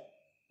obo.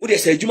 Wo de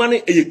say adwuma na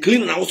e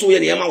clean na wo so ye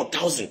na ma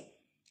 1,000.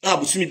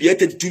 Busumi de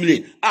 32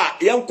 million.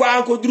 Yan kwa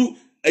anko duru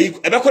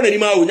ebekọ nani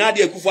ma onya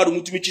de akufo ado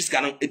mutumi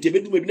chiska no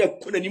etebedu mebi na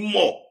ekọ nani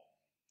mo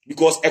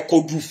because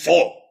ekodu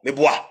 4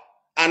 meboa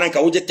ananka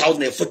wo je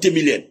 1,040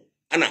 million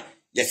ana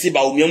yesi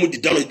ba omiamu di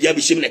dollar bia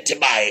be shim na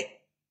tebae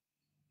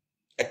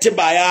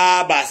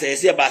etebaya ba se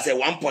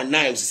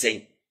 1.9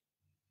 say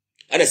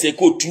ana say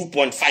ko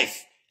 2.5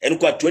 and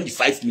ko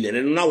 25 million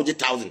and now wo je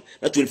 1,000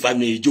 na 25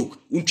 million joke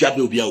untua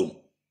be obia o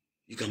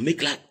you can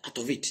make lot out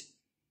of it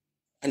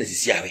ana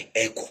sisi awe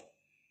eko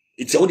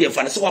it's all the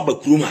fan so wa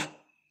bakruma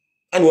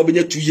and we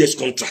have 2 years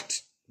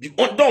contract. Be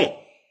on down.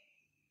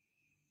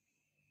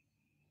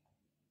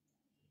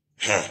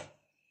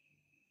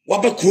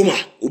 Waba Kroma,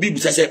 Obi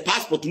Busa say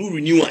passport no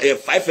renew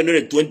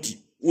 520.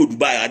 Wo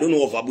Dubai, I don't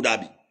know of Abu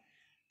Dhabi.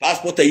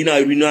 Passport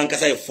ina renew an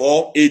kasa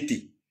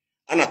 480.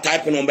 And a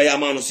type number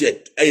amount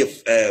say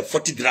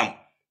 40 dirham.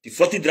 The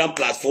 40 dirham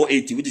plus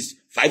 480 which is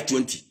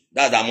 520.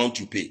 That's the amount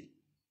you pay.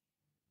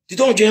 Ti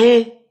don je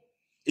hon.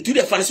 It do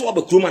the fan so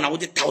Waba Kroma na wo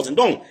 1,000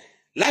 don.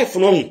 Life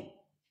no.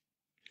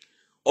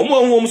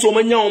 Omo so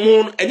manya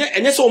omo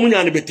enye so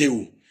omunya ne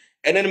betewu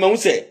ene ne ma hu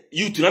se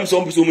youth na so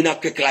omo so omunya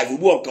quick life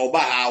obu onka oba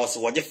ha was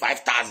wo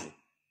 5,000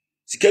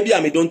 sika bi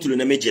a me don tulu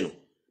na meje no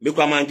me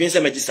kwa manwen se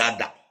meje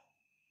sada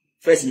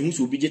first me hu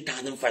so obi je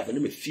 1,500 na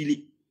me feel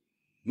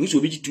me hu so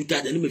obi je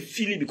 2,000 na me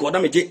feel because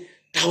that meje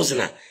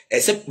 1,000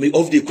 except me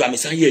of the kwa me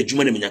san ye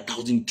adwuma na menya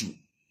 1,002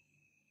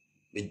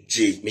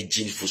 me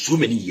je for so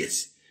many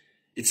years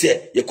it's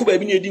say yakuba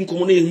bi na edi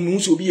nkomo na me hu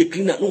so obi ye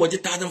cleaner no wo je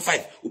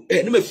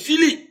 1,500 na me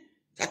feel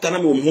Atana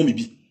me omo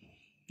bi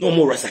no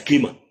mo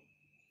rasakima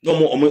no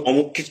mo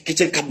omo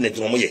kitchen cabinet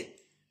no mo ye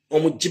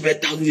omo jibe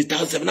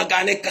 1,000 na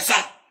Ghana kasa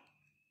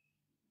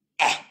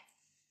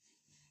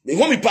me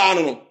homi pa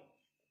no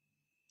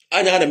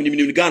anya na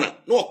me Ghana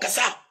no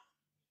kasa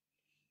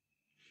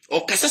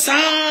o kasa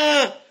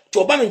sa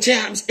to ba me nche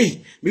hams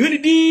me honi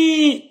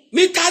di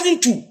me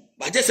 1,002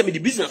 ba je se me di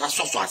business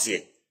aso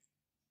ase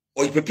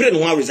o prepare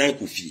no resign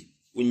ko fie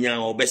onya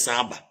obesa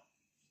aba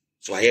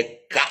so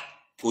aye ka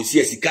Osi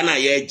esika na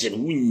ye gen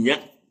wunya.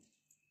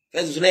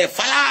 First na ye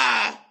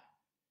fala.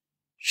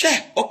 She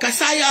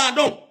okasa ya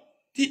don.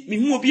 Ti mi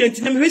hu obi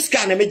anti na me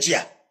sika na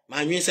megia. Ma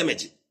anwen se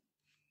megie.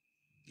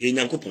 Ye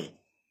nyankopon.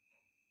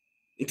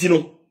 Nti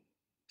no.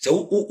 Se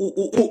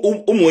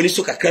o mo ani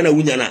so kakra na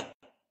wunya na.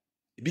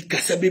 Bi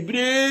kasa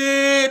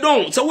bebre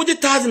don. Se wo je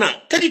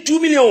 1,000 32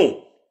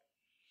 million.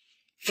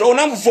 From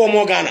na for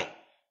mo Ghana.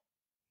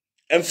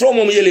 And from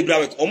mo ye libra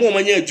work. Omo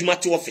manya adwuma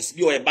te office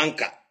bi o ye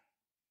banker.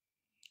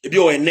 Ebi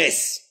o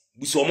nurse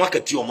buso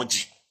market yo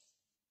moji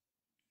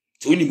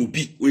so ni mu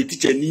bi o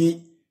teacher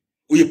ni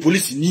o ye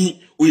police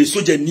ni o ye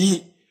soldier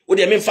ni o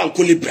de memfa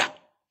nkolebra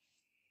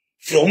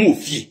from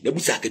ofie na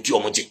busa akati yo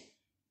moji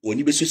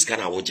oni be so sika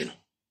na woje no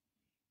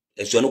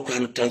enso no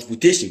kwa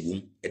transportation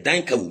wum e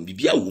dan ka wum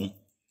bibia wum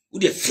o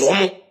de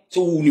from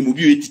so wo ni mu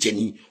bi o ye teacher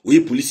ni o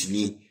ye police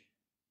ni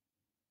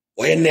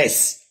o ye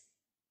nurse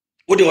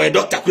o de o ye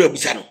doctor kura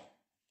busa no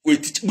o ye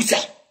teacher busa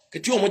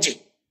kati yo moji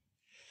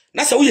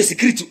na sa uye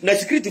security na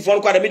security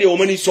for kwa da me de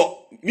omani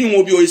so mi hu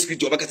obi o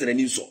security obakasa na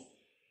ni so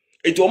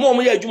eto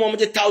omo ya adwuma omo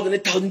je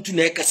 1,000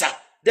 na ekasa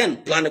then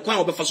plan kwa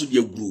obefa so de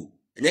aguro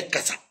enye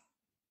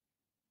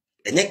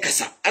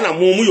kasa ana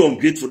mo mu yo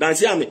ungrateful dan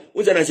say ame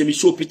unza na say me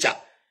show picture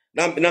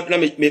na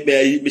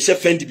me she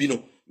friend bi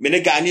no me ne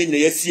ga na nyina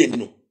yesi ani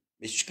no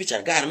me show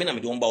picture ga na me na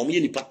me de omba omo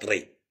ye ni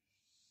patre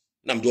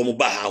na me de omo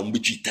ba ha omo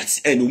betwi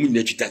taxi na omo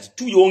nyina twi taxi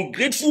to your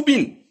ungrateful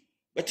being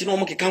but no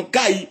omo ke kan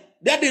kai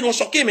that day no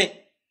shock me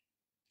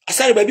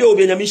asare baby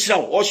obi nya me hira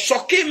o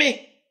shock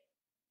me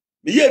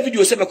ye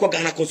video se be kwa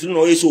Ghana consular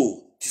no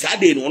yeso ti sa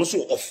dey no so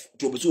off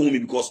to obi so hu me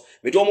because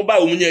me do mo buy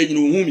omunya yin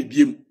no hu me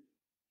biem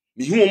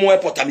me hu mo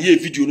airport am ye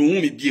video no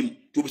hu me biem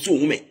to obi so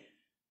hu me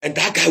And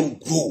that guy will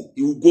grow.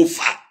 He will go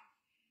far.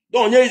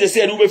 Don't you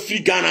say Ube free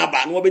Ghana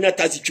ba no be na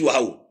tazi chua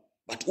how.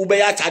 But Ube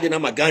ya tade na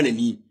magana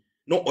ni.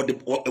 No or the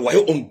why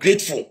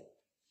ungrateful.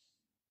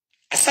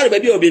 Asare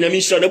baby obi na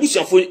mi shira na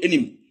busuafo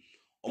enim.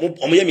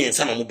 Omo ye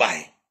miensa na mo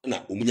bae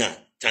na omunya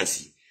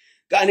chance.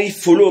 Ghana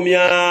follow me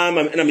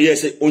na me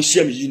say on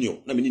share me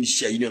union. Na me ni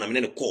share union na me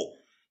ne call.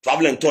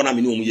 Travel and turn na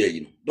me ni omu ye yi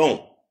no. Don.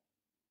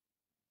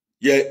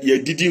 Ye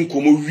didi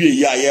nkomo wie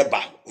ya ye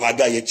ba.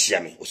 Waga ye chia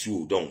me.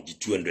 Osu don di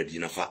 200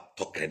 na fa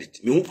top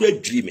credit. Me hu kura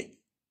dwiri me.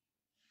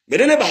 Me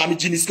ne ba ha me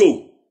jiniska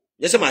o.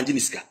 Yes man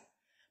jiniska.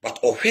 But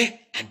ohwe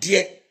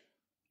ade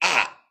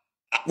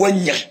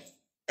wanya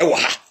ewo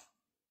ha.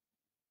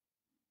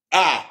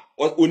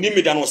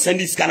 Onimi da no send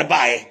this kind of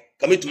buy.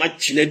 Come to my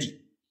chinedi.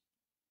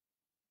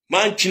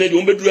 Man chinedi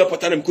on bedru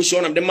airport na mkoshi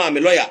ona de ma me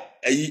lawyer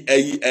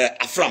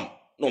afram.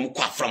 No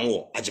mko afram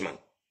wo ajiman.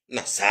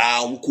 Na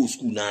sa mko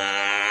school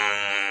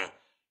na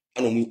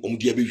ano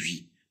omdi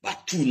abewi.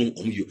 But two no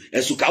omyo.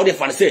 Enso ka wo de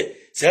fa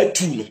say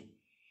two no.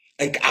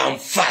 En am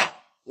fa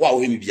wa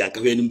wo hemi bia nka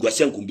hwe nim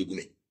guase nko mbegu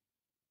me.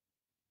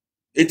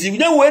 Eti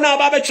nya we na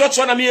ba be church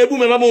na me ebu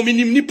me mama o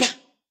minim nipa.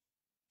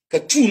 Ka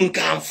two no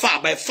ka am fa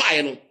by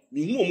fire no.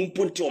 Mi hu omu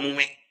ponti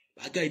omwe.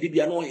 Ba guy de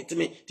bia no hit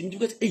me. Timi du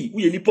get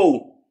we nipa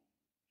o.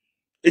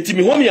 Eti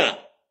mi hom ya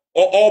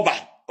oba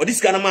o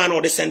this kind of man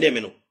o de send me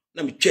no.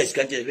 Na mi chest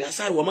kan tell we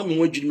asare wa mama mi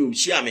wadwiri me o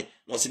share me.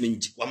 No se me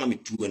nji wa mama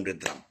 200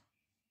 gram.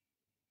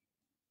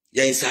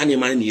 Ya insane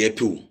man ni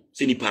epe o.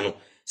 Se nipa no.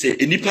 Se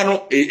nipa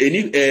no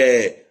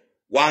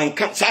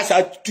wanka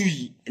sasa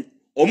tuyi.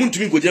 Omu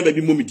ntumi ngojia ba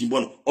bi mo mi dimbo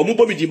no. Omu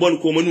bo mi dimbo no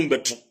ko omu no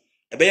mbeto.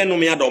 Ebe ye no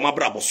me ya da o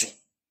mabra boso.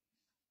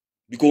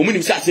 Because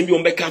women say asem bi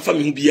on be kan fa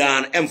me hu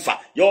bia na emfa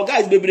your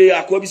guys bebre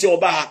akwa bi say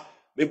oba ha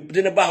be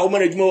de ne ba ha o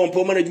management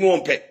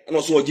won pe na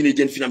so ogine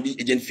agent fina bi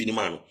agent fini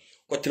man no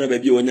kwatena ba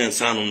bi onya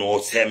nsan no no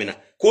semina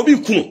ko bi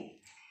kuno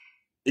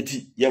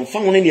eti yemfa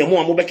ho ne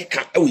mo amo be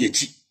keka e wo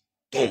yachi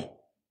tom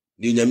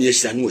ni nyame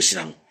yashira no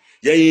washira no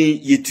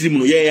ye tirim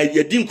no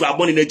ye di nkura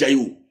bone na jayi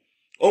o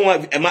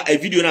onwa ema a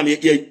video na me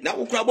na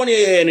nkura bone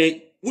ye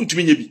ne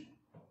wuntumi nya bi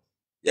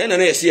ye na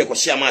ye se ye ko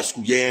share ma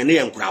school ye ne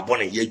ye nkura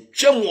bone ye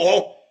twam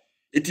ho.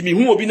 Eti mi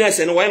hu obi na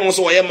se no why no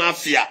so wo ye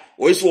mafia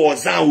wo so wo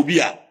zan obi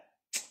a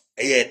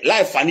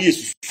life ani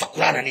yesu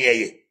fakura na ne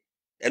ye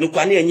eno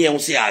kwa ne enye ho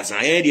se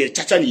azan ye de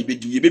chacha na ye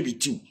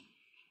bebitiu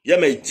ye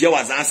ma tie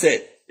wazan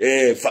se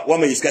wa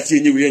ma yiskati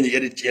enye we ye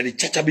de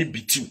chacha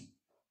bebitiu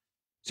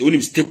so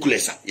wonim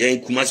stakeless ye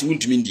kumasi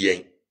wuntumi ndi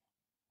ye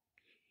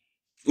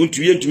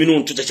wuntumi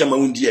no to chacha ma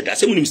wundi ye da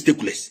se wonim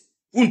stakeless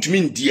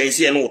wuntumi ndi ye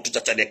se ye no to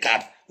chacha de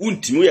card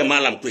wuntumi ye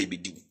malam ko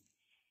ebediu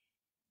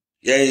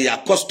ya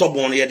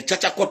costobon ya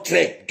chacha ko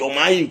trek do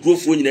mai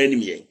grofo nyina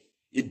anim ye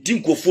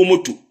edinko fo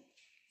moto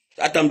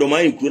atam do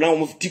mai kru na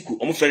o tiku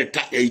o mo fere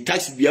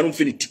taxi bia no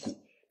fere tiku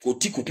ko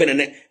tiku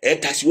penene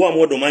taxi wo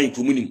am do mai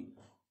kru munim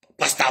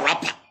pastor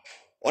rapper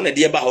ona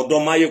de ba ho do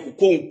mai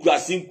ko nkru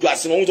asin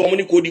no so mo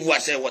ni ko divu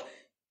ase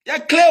ya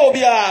clear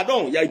obia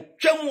don ya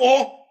twam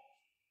ho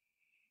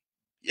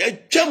ya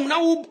twam na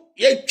wo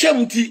ya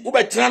twam ti wo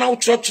betra na wo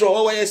trotro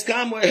o ya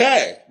scam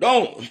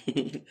don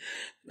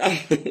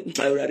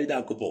I already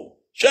done couple.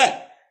 Sure.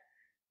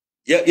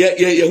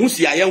 Yeah, who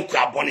see I am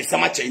crab on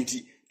some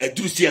chanty. I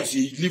do see and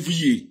say live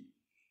ye.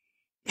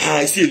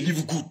 I say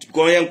live good.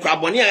 Because I am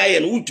crab on here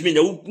and won't mean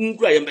a won't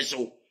cry and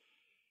so.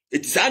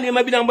 It is only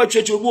maybe number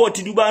church of water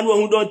to do ban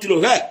who don't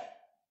tell her.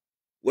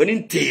 When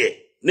in tea,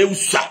 no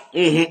sa.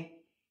 And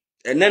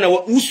then I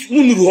was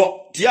moon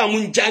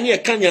Tiamun Jani a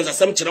canyons as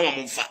some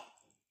chanamonfa.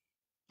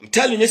 I'm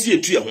telling you, see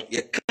a tree.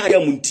 You can't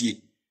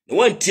munti.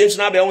 One tears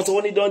na be won so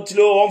woni don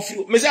tilo on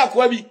feel me say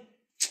akwa bi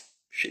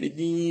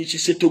she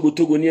say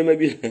togo ni ma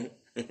bi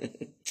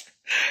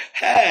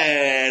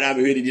na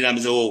be wedi na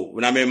me so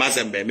na me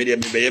masembe me de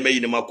be ye me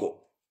yin mako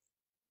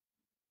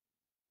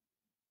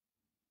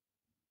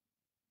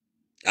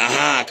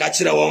aha ka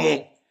kire wo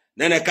mo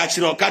na na ka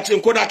kire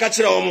nkoda ka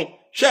kire wo mo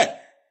she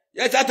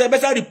ye tata be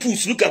sa di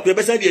push look at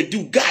be sa di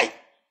do guy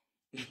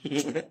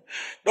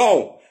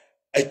no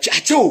a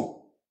chacho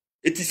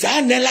it is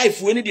an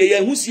life when dey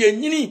ye hu si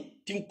anyini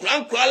tim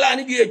krankrala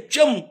ni de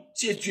atwam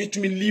si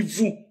etuetumi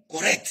live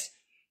correct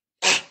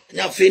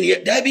na feni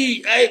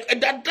dabi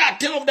that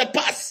thing of the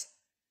past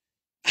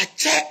a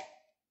check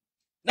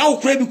now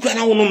kura bi kura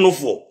na wonom no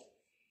fo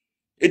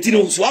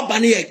etino so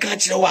abane ye ka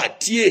kire wa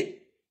tie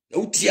na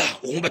utia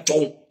wo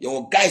beto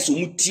your guys wo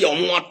mutie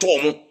wo ato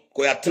mo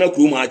ko ya tena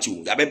kuro ma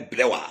achi ya be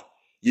brewa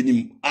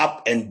yenim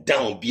up and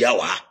down bia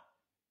wa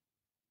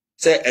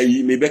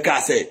say me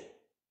beka say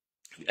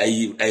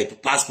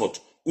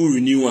passport u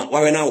renew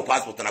wa we na wo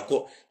passport na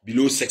ko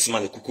below 6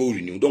 months ko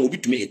renew don obi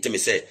tumi hete me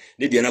say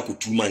ne de na ko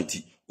 2 months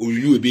o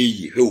renew be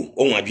yi he o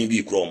won adwen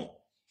bi krom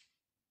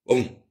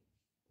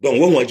don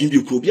won adwen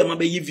bi kro bi ama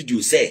be yi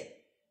video say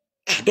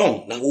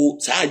don na wo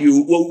sa de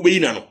wo be yi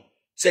na no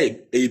say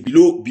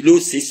below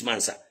 6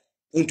 months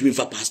untumi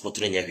fa passport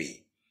na nya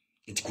hwe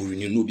it ko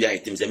renew no bi a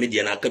hete me say me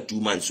de na ka 2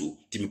 months o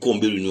timi ko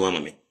be renew ama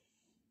me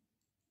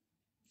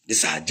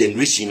this our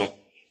generation no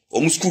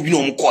o mu school bi no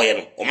o mu koye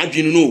no o ma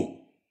dwen no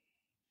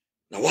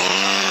na wa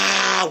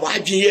wa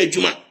adwen ye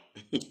adwuma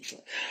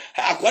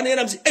akwa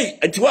na say eh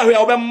anti wa hwe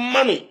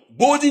obemma no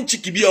boarding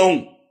chiki bia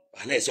on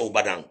ana ese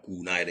obadan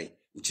ku na ire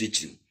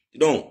uchirichiri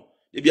don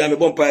e bia me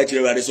bon pa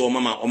chire wade so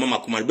mama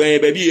kuma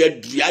ben ba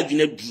bi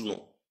adwene duru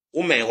no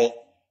wo men ho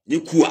ni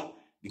kuwa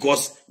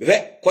because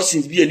me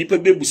questions bia nipa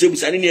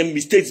bebusebusa ne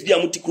mistakes bia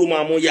mutikro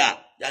ma mo ya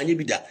anye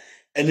bi da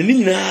ene ni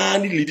nyina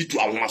ni lead to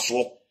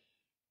ahomaso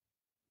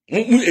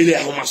mu ele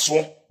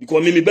ahomaso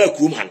because me ba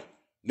krom han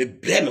me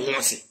bre me ho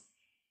ase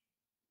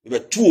me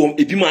tuo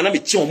ebi ma na me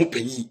che omo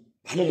panyi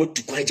ba no mo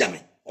tukwan agame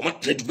o ma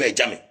trade gba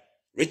agame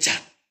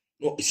Richard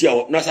no isi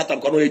awo na Shatta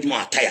ko no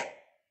ejuma ataya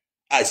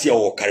a isi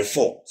awo carry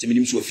 4 se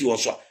minim so afi wo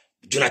so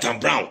Jonathan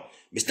Brown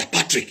Mr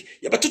Patrick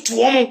ya betoto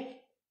omo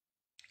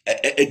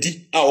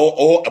edi a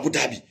o Abu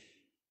Dhabi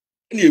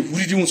na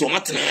ehuridi hu so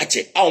matena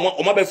ache a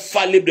o ma be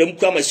fa lebram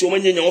ku amasi o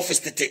manyanya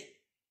office tete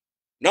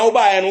na wo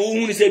ba ya no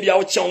hu ni se bia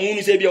wo che hu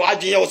ni se bia wo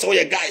adwen ya wo so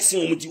ye guy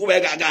sin o muti wo ba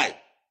ga guy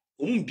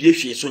o mu bie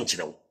hwe so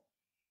nkyere wo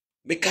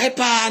me kai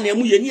pa na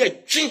mu ye ni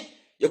atwe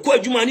ye ko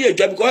adwuma na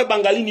adwa bi ko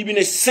bangali ni bi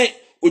ne sen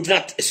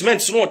odina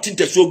cement so no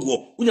tinta so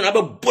guo unya na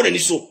ba bona ni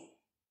so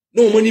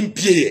na o mani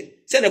bie ye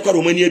se na kwa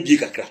o mani abie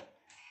kakra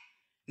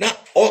na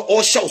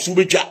o sha so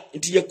bedwa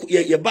nti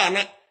ye ba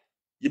na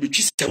ye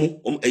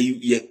betwisamu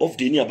ye of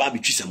the ni aba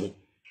betwisamu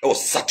e wo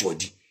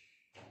Saturday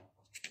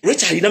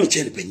Richard na me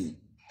che ne panyi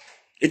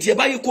eti ye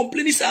ba ye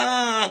complain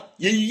sa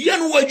ye yia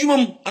no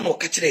adwumam ana o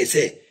ka kire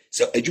se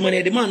adwuma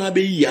na de ma na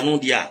be yia no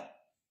dia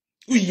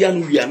u yia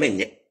no wi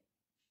amenye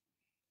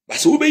but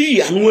so be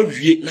yia no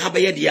awie na ba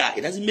ye dia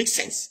it doesn't make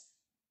sense.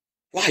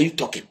 Why are you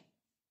talking?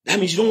 That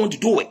means you don't want to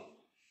do it.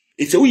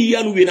 It's a we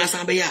yia no wi na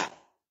san be ya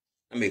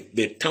na me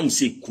be tam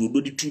say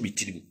kurodo di tu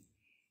bitirim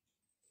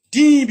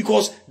di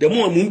because the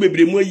more mu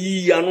bebre mu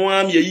yia no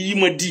am ye yi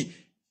madi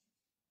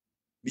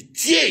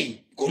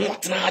bitie ko no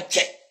atena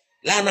ache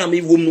la na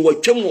me wom no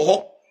watwam wo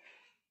ho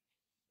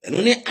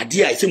eno ne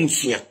ade a ise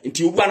musua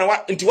nti obu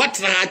na nti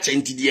watena ache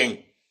nti dien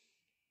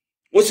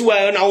wosi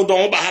wa na wo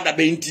don ba hada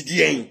be nti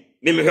dien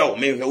me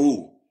hwe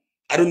o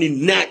I don't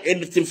need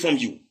anything from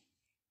you.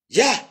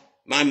 Yeah,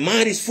 my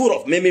mind is full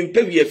of me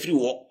pay we free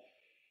wo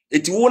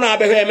eti wo na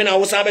be hwe me na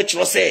wo sa be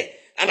kiro se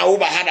ana wo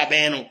ba hada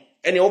be no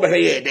ene wo be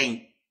hwe ye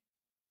den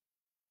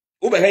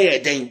wo be hwe ye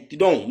den ti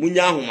don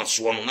munya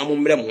ahomaso no na mo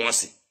mre mo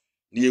ase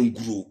na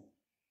enguro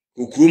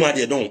okuru ma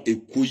de don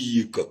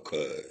ekoyi kaka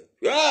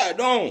yeah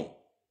don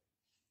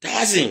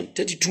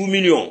 32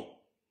 million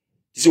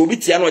so obi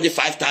tia no je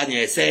 5,000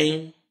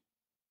 esen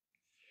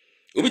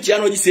obi tia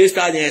no je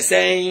 6,000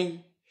 esen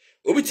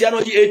obi tia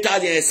no je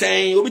 8,000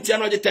 esen obi tia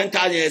no je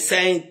 10,000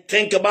 esen.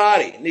 Think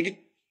about it nigga,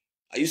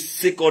 are you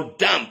sick or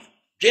dumb?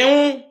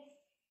 Jeun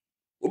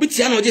obi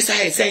tia no je sa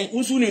esen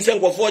unsu nim se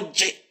nkofo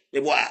je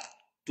me boa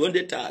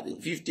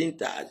 20,000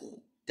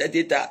 15,000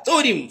 30,000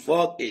 told him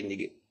fuck it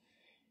nigga.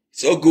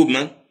 So good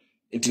man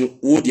into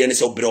wo de ne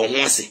so bre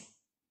ho ase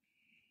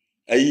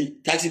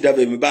ayi taxi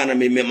driver me ba na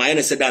me ma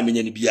na se da me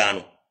nya ni bia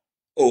no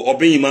o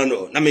obin man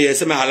no na me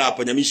se me hala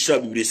apa nya me hira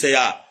bibre se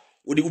ya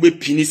wo de wo be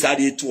pini sa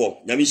de to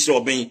nya me hira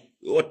obin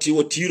o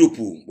ti Europe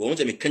bo won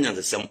se me kanya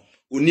nsem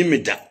oni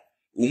meda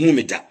ohu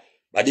meda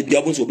ba de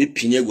bia bo so be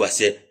pini agu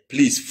ase.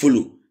 Please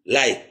follow,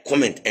 like,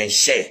 comment and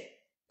share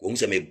won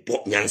se me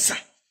bo nyansa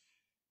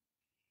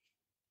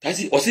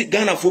taxi o se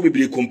Ghana fo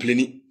bebre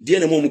complaining de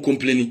na mo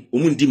complaining o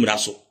mu ndi mra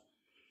so.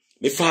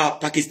 Me fa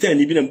Pakistan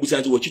ni bi na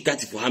mbusa so wachi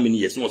 30 for how many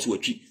years? No so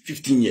wachi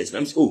 15 years. Na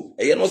me say oh,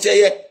 eh no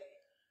say eh.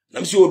 Na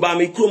me say o ba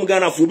me krom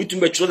Ghana fo bi tum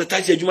be chiro the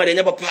taxi adwuma de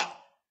nya papa.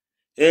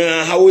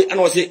 How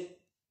ana o say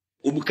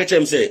obu ka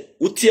chem say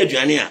wo ti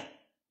aduane a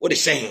wo de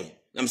hye.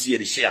 Na me say ye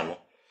de hye ano.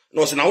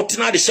 Na o say na wo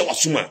tena de hye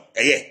wasuma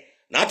eh.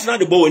 Na atena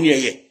de bo wani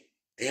eh.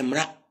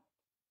 Mra.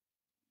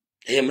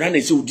 Mra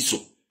na say odi so.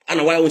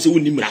 Ana why won say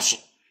woni mra so.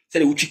 Say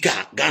de wo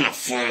twika Ghana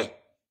fo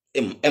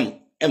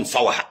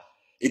fa wa ha.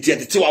 Eti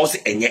atete wa wo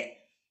say enye.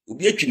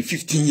 Obi atwini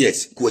 15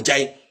 years ko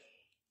jai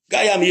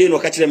guy am ye no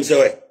ka kire me se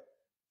we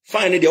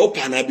fine de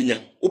opa na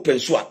abinya open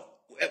so a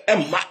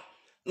emma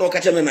na o ka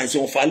kire me na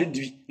so fa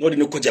ledi na o de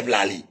ne ko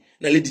jeblali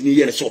na ledi ni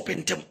ye ne so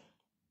opentem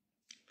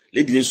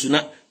ledi ni so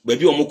na ba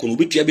bi o mo ko no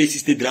betua be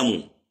 60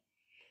 gram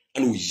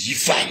ana o yi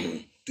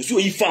fan to so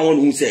yi fan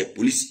won say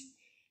police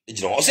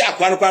ejiro o say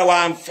akwa no kwa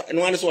wa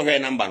no ane so hwe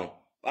number no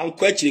wan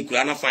kwa kire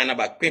kura na fine na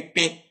ba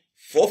pepe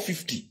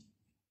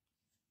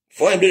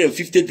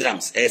 450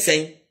 grams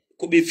sen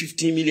ko be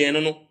 15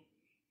 million no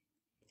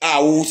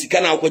wo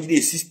sika na akwaji de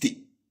 60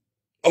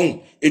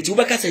 eti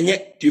ubaka senye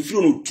te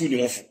firo no tu ni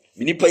mofo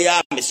minipa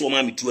ya me so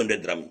ma me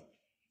 200 gram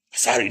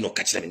asari no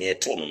ka kire me ne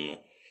to no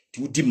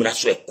ti udi mra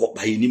so ekọ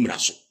ba ni mra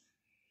so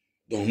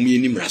don mu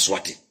ni mra so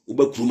ate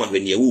ubakuru ma hwe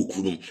ne wo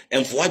kurum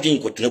emfo wadwen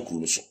kotena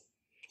kurum so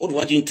odo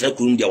wadwen tena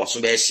kurum dia waso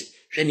be hye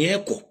hwe ne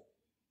ekọ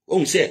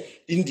se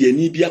India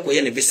ni bia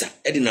koye ne visa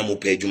edi na mo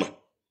pa adwuma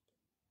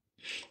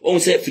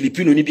se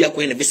Filipino ni bia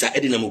koye ne visa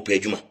edi na mo pa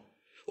adwuma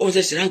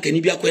se Sri Lanka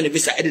ni bia koye ne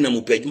visa edi na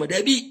mo pa adwuma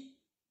da bi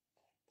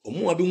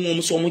omo abi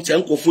nwom so mo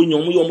chankofo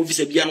nyom yo mo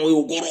visa bia no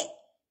yo goro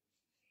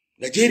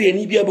Nigeria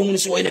ni bia be hu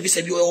so ne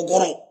visa bia yo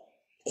goro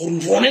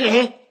oruvone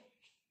no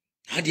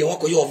How de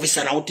wako yo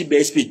officer na wuti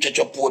best pay church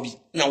po bi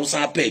na wo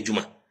san pa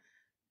adwuma.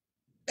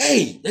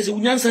 Hey, na se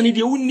wunyansa ni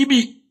de wunni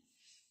bi.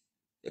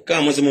 E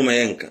ka mo se mo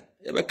mayenka.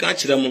 E be ka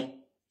kire mo.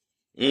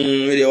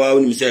 De wa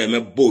woni se me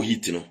bo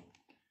hit no.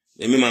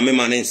 Me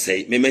ma ne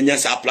nsei. Me menya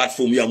sa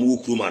platform ya mo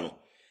wukuru ma no.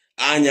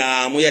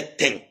 Anya mo ye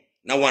 10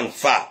 na one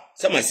fa.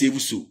 Se ma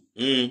save so.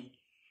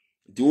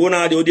 The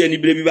one de odi ani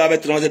bre bi ba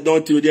betra se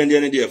don't tell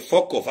the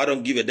fuck off. I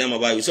don't give a damn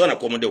about you. So na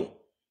komodo.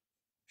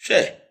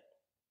 Share.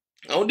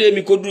 How de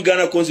mi kodu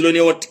Ghana consul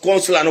ni what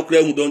consul no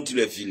kra mu don't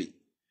tell feel.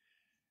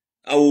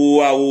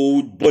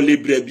 Awu bole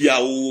bre bi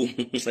awu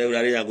say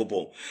urare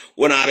yagopo.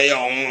 Wona are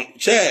yo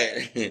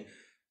share.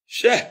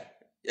 Share.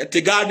 At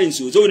the gardens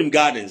so them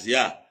gardens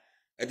yeah.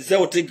 At the say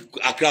what take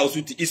Accra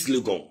so to East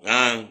Legon.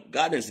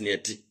 Gardens near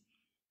ti.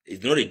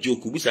 It's not a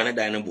joke. We say na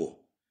dynamo.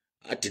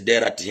 At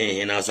there at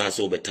here na san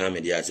so betam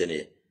me dia say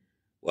ne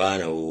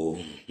wana o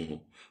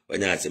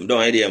wanya asem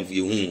don idea am fu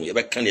hu ye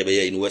be kan ye be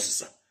ye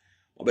university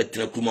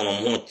obetena kuma ma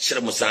mo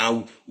kire mo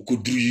san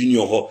ukoduru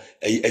union ho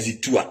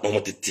azitu a no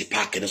tete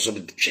park ne so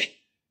be hwe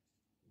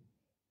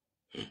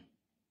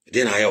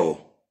den ayo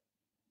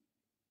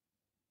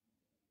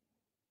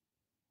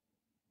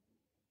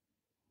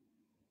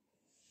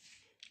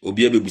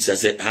obi abebusa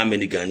say how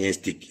many Ghanaians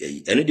take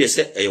eno dey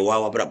say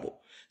wa brabo.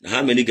 Now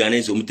how many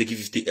Ghanaians will take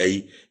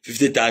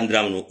 50,000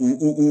 dirham no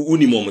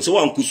unimum so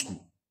one school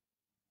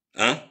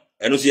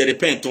and also you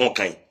repent on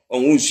kind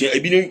on unsu e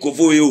bi ni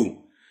nkofo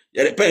you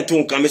repent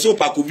on kan me so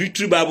pa ko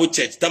Victory Bible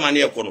Church tamane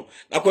e kono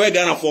na ko e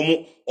Ghana for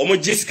mo omo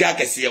Jessica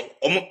kese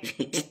omo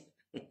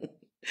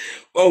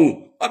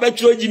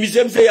abetro ji mi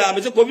sem say ya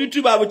me so ko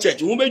Victory Bible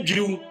Church wo be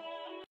dwiri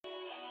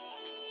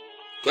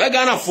ko e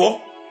Ghana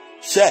for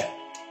say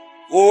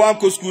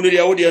one school no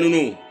dey wo dey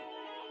no.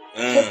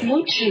 The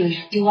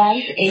Bluetooth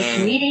device is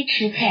ready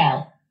to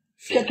pair.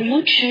 The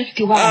Bluetooth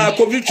device is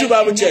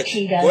connected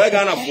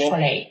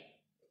successfully.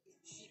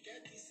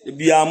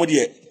 Biya mo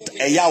de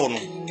eyawo no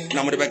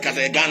na mo de be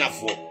kasa Ghana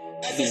for.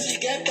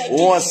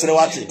 Wo sere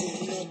wate.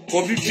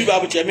 Computer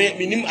Bible che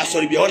me nim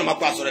asori bia wona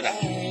makwa asori da.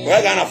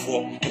 Ko Ghana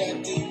for.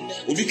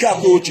 Obi ka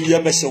ko otu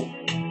yembe sew.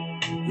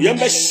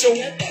 Yembe sew.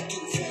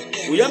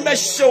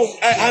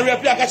 An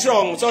reply ka kire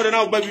o so de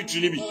na ogba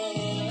Victory ni bi.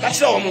 Ka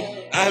kire o mo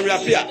an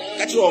reply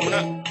ka kire o mo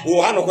na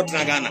o ha no ko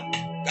tena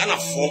Ghana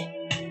for.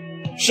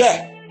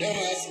 Share.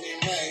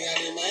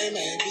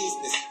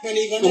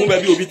 Who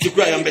may be to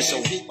cry and better.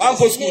 I'll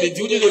go school, the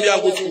duty of the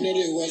Uncle.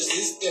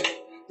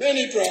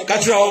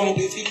 Catch your home.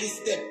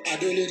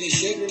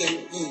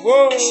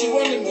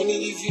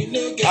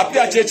 Happy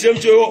at church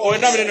or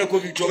another in a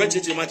COVID to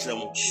venture to match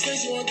them.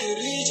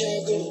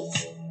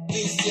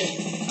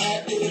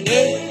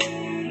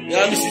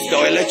 Yeah, Mrs.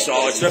 Our lecture,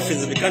 our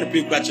reference, we can't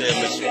pick catch your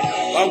message.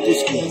 Uncle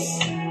school.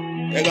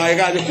 I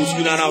got the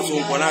school now,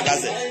 so for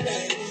Nagaze.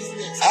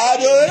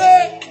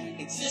 Adole.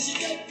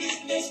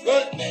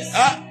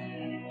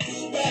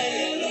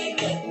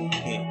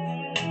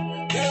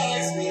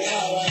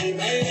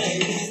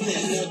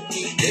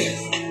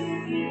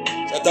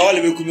 Shatta wale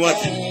be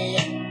kumwati.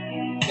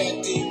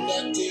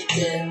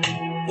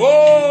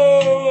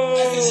 Whoa!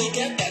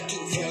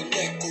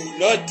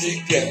 Not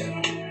care.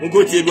 Ungo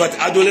ti Edward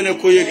Adole ne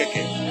koye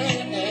keke.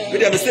 We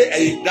dey say I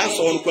dance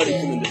on kwa de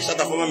kuminde.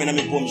 Shatta for mama na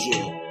me bom zo.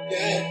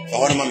 For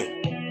one mama.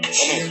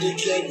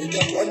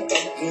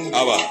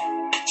 Aba.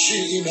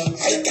 She in a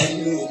high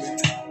time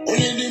moment.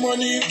 Only the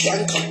money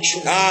can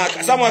control.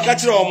 Someone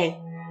catch you.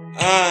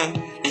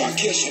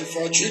 Vacation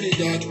for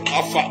Trinidad.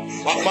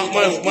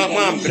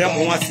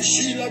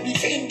 She love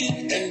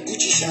defending and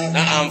Gucci shot.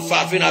 I'm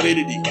faffing a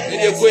baby.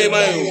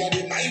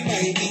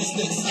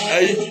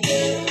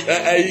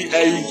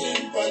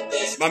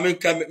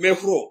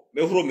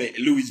 Me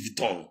Louis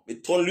Vuitton.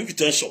 Louis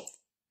Vuitton shop.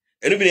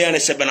 Anybody on a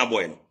Shabana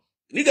boy.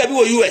 Nigga be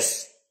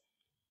US.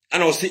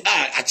 And I'll say,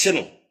 a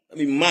channel. I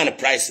mean, man, a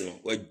price,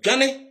 We're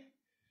Johnny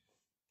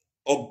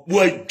or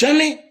boy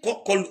Johnny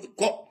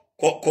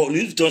call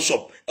Louis Vuitton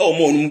shop. Oh,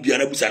 more be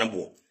an abuse and a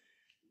boy.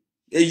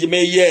 You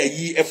may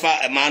ye if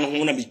a man who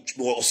wanna be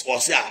or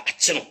say a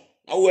channel.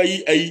 How are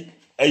ye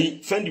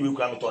a friend we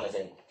come to us?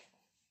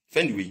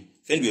 Fendi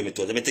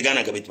method, the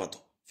Metegana Gabit Mato.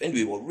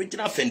 Fendi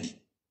original Fendi.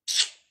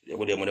 They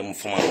would have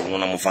from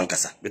one of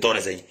Fancasa. But all I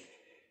say.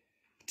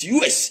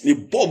 US, me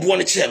Bob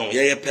one channel,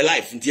 yeah, per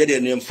life, and the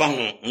other name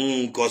Fang,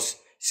 because.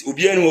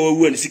 Obiano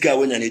wo sika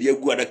wanya na dia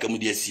gu adaka mu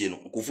dia sie no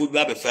nkofo bi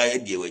abefa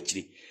adie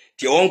wachiri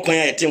tie won kwan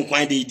ya tem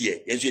kwan de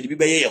die yenso de bi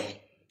beye ye ho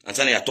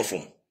ansa na ya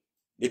tofom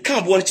me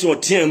kan bo nti no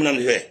tem na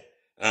me hwe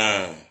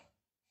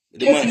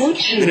the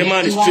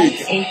man is straight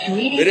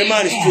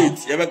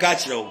ya be ka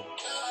kire wo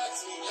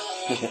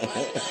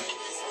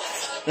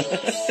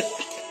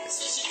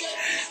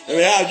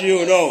me have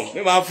you know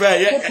me my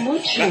friend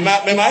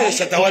me my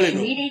Shatta wale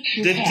no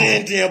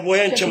den boy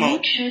en chema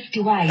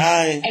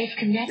is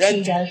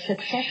connected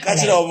successfully.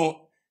 Catch it over.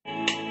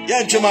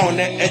 Yan chema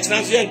ne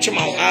etina so yan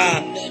chema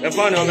me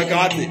fa na me ka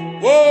wate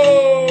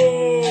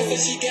whoa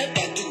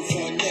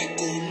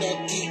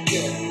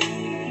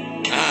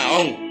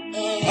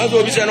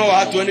aso bi se no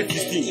wa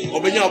 2016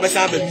 obenya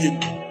obesan ba biem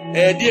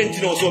die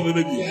enti no so be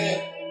biem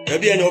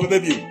Baby and your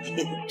baby.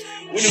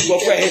 When you go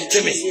for a head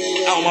to me,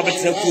 I'm a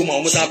bit of Kuma,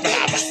 almost a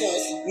palapa.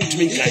 Which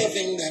means I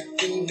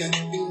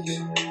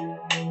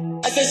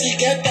said she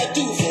get that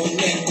too for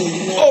me.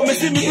 Oh,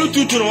 Missy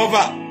Bluetooth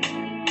over.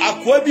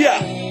 Aquabia.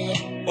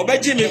 Oba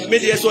Jimmy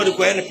made us all the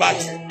Queen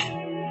party.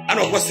 I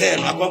don't go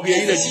saying, I can't be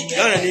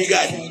a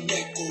guy.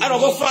 I don't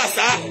go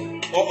faster.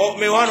 Or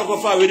may one go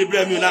far with the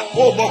blame you now.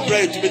 Oh, Bob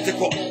Pray to be the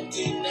cop.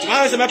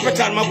 Tomorrow's a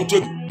pattern, Mabu to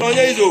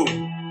Onezo.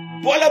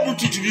 Paula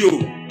Bluetooth to you.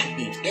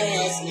 Don't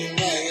ask me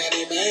why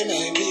I buy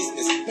my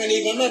business. Money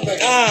for my back.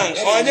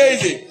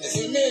 Onezo.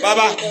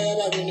 Baba.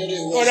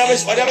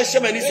 Whatever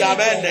shaman is a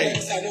band name.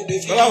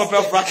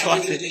 Baba,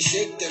 fraction.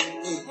 She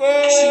want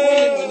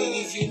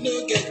money if you no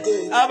get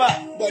gold. Aba.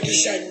 Body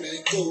shine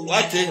like gold.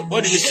 What?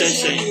 Body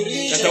shine.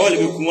 That's all we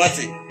can watch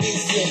it.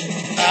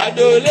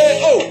 Adole.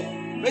 Oh.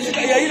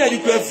 Basically, you know the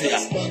question.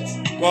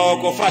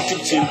 Go fat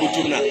teaching go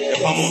to na the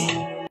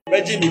pamon.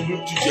 Beji me blue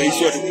teacher is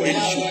what the way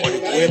shoot or the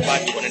way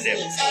party one of them.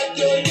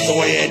 So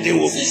why they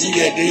will see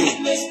there they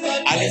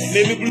and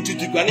maybe blue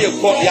teacher can you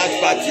call yard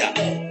party.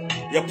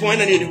 Your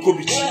point and the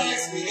coach.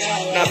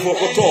 Now for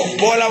Koto,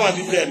 Bola want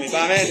to play me, but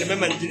I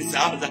remember this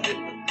happens at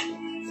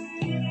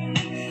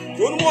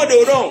don't more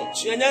the wrong.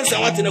 She announced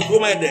what in a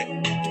coma there.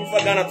 Two for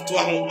Ghana to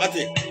home.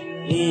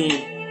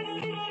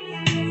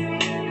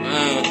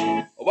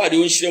 Why do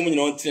you share when you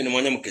don't tell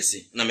anyone?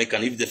 Now, make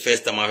an if the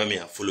first time I have me,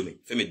 follow me.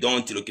 Femi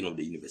don't looking of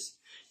the universe.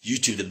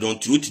 YouTube, the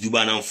don't root to do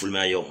by now, follow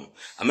my own.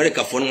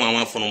 America for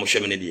one for no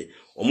shaman idea.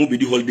 Or maybe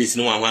the holidays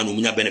no one who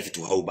may benefit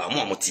to how about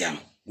Motiam.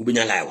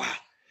 Ubinya Laiwa.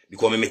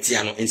 Because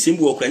Metiano and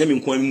Simbu or Cranam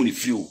coin money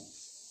few.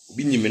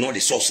 Ubini me know the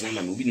source,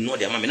 Namma, we know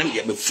their mamma, and be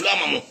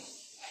flammable.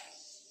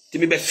 To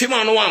be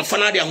Fima no one,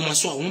 Fanadia, whom I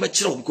saw, whom I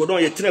chill, because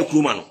don't yet tell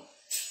Crumano.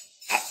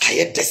 I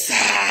had the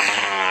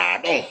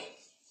sad.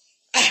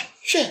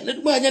 Sure,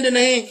 let buy the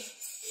name.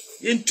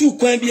 In 2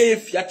 coin be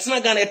if you're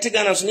Tanagan at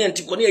Taganas and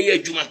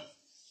Ticonia Juma.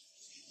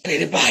 And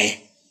they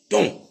buy.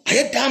 Don't. I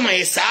had done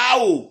my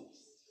sow.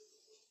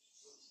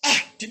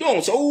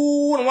 Tidon, so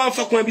one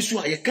for coin be so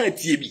I can't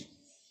be.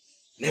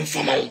 Then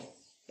for my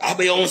I'll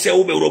be on say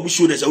over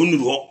Robushu as a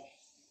unrock.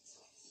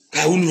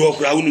 I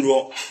wouldn't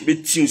rock,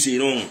 be Tuesday,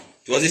 no.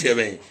 Was it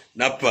heaven?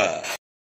 Napa.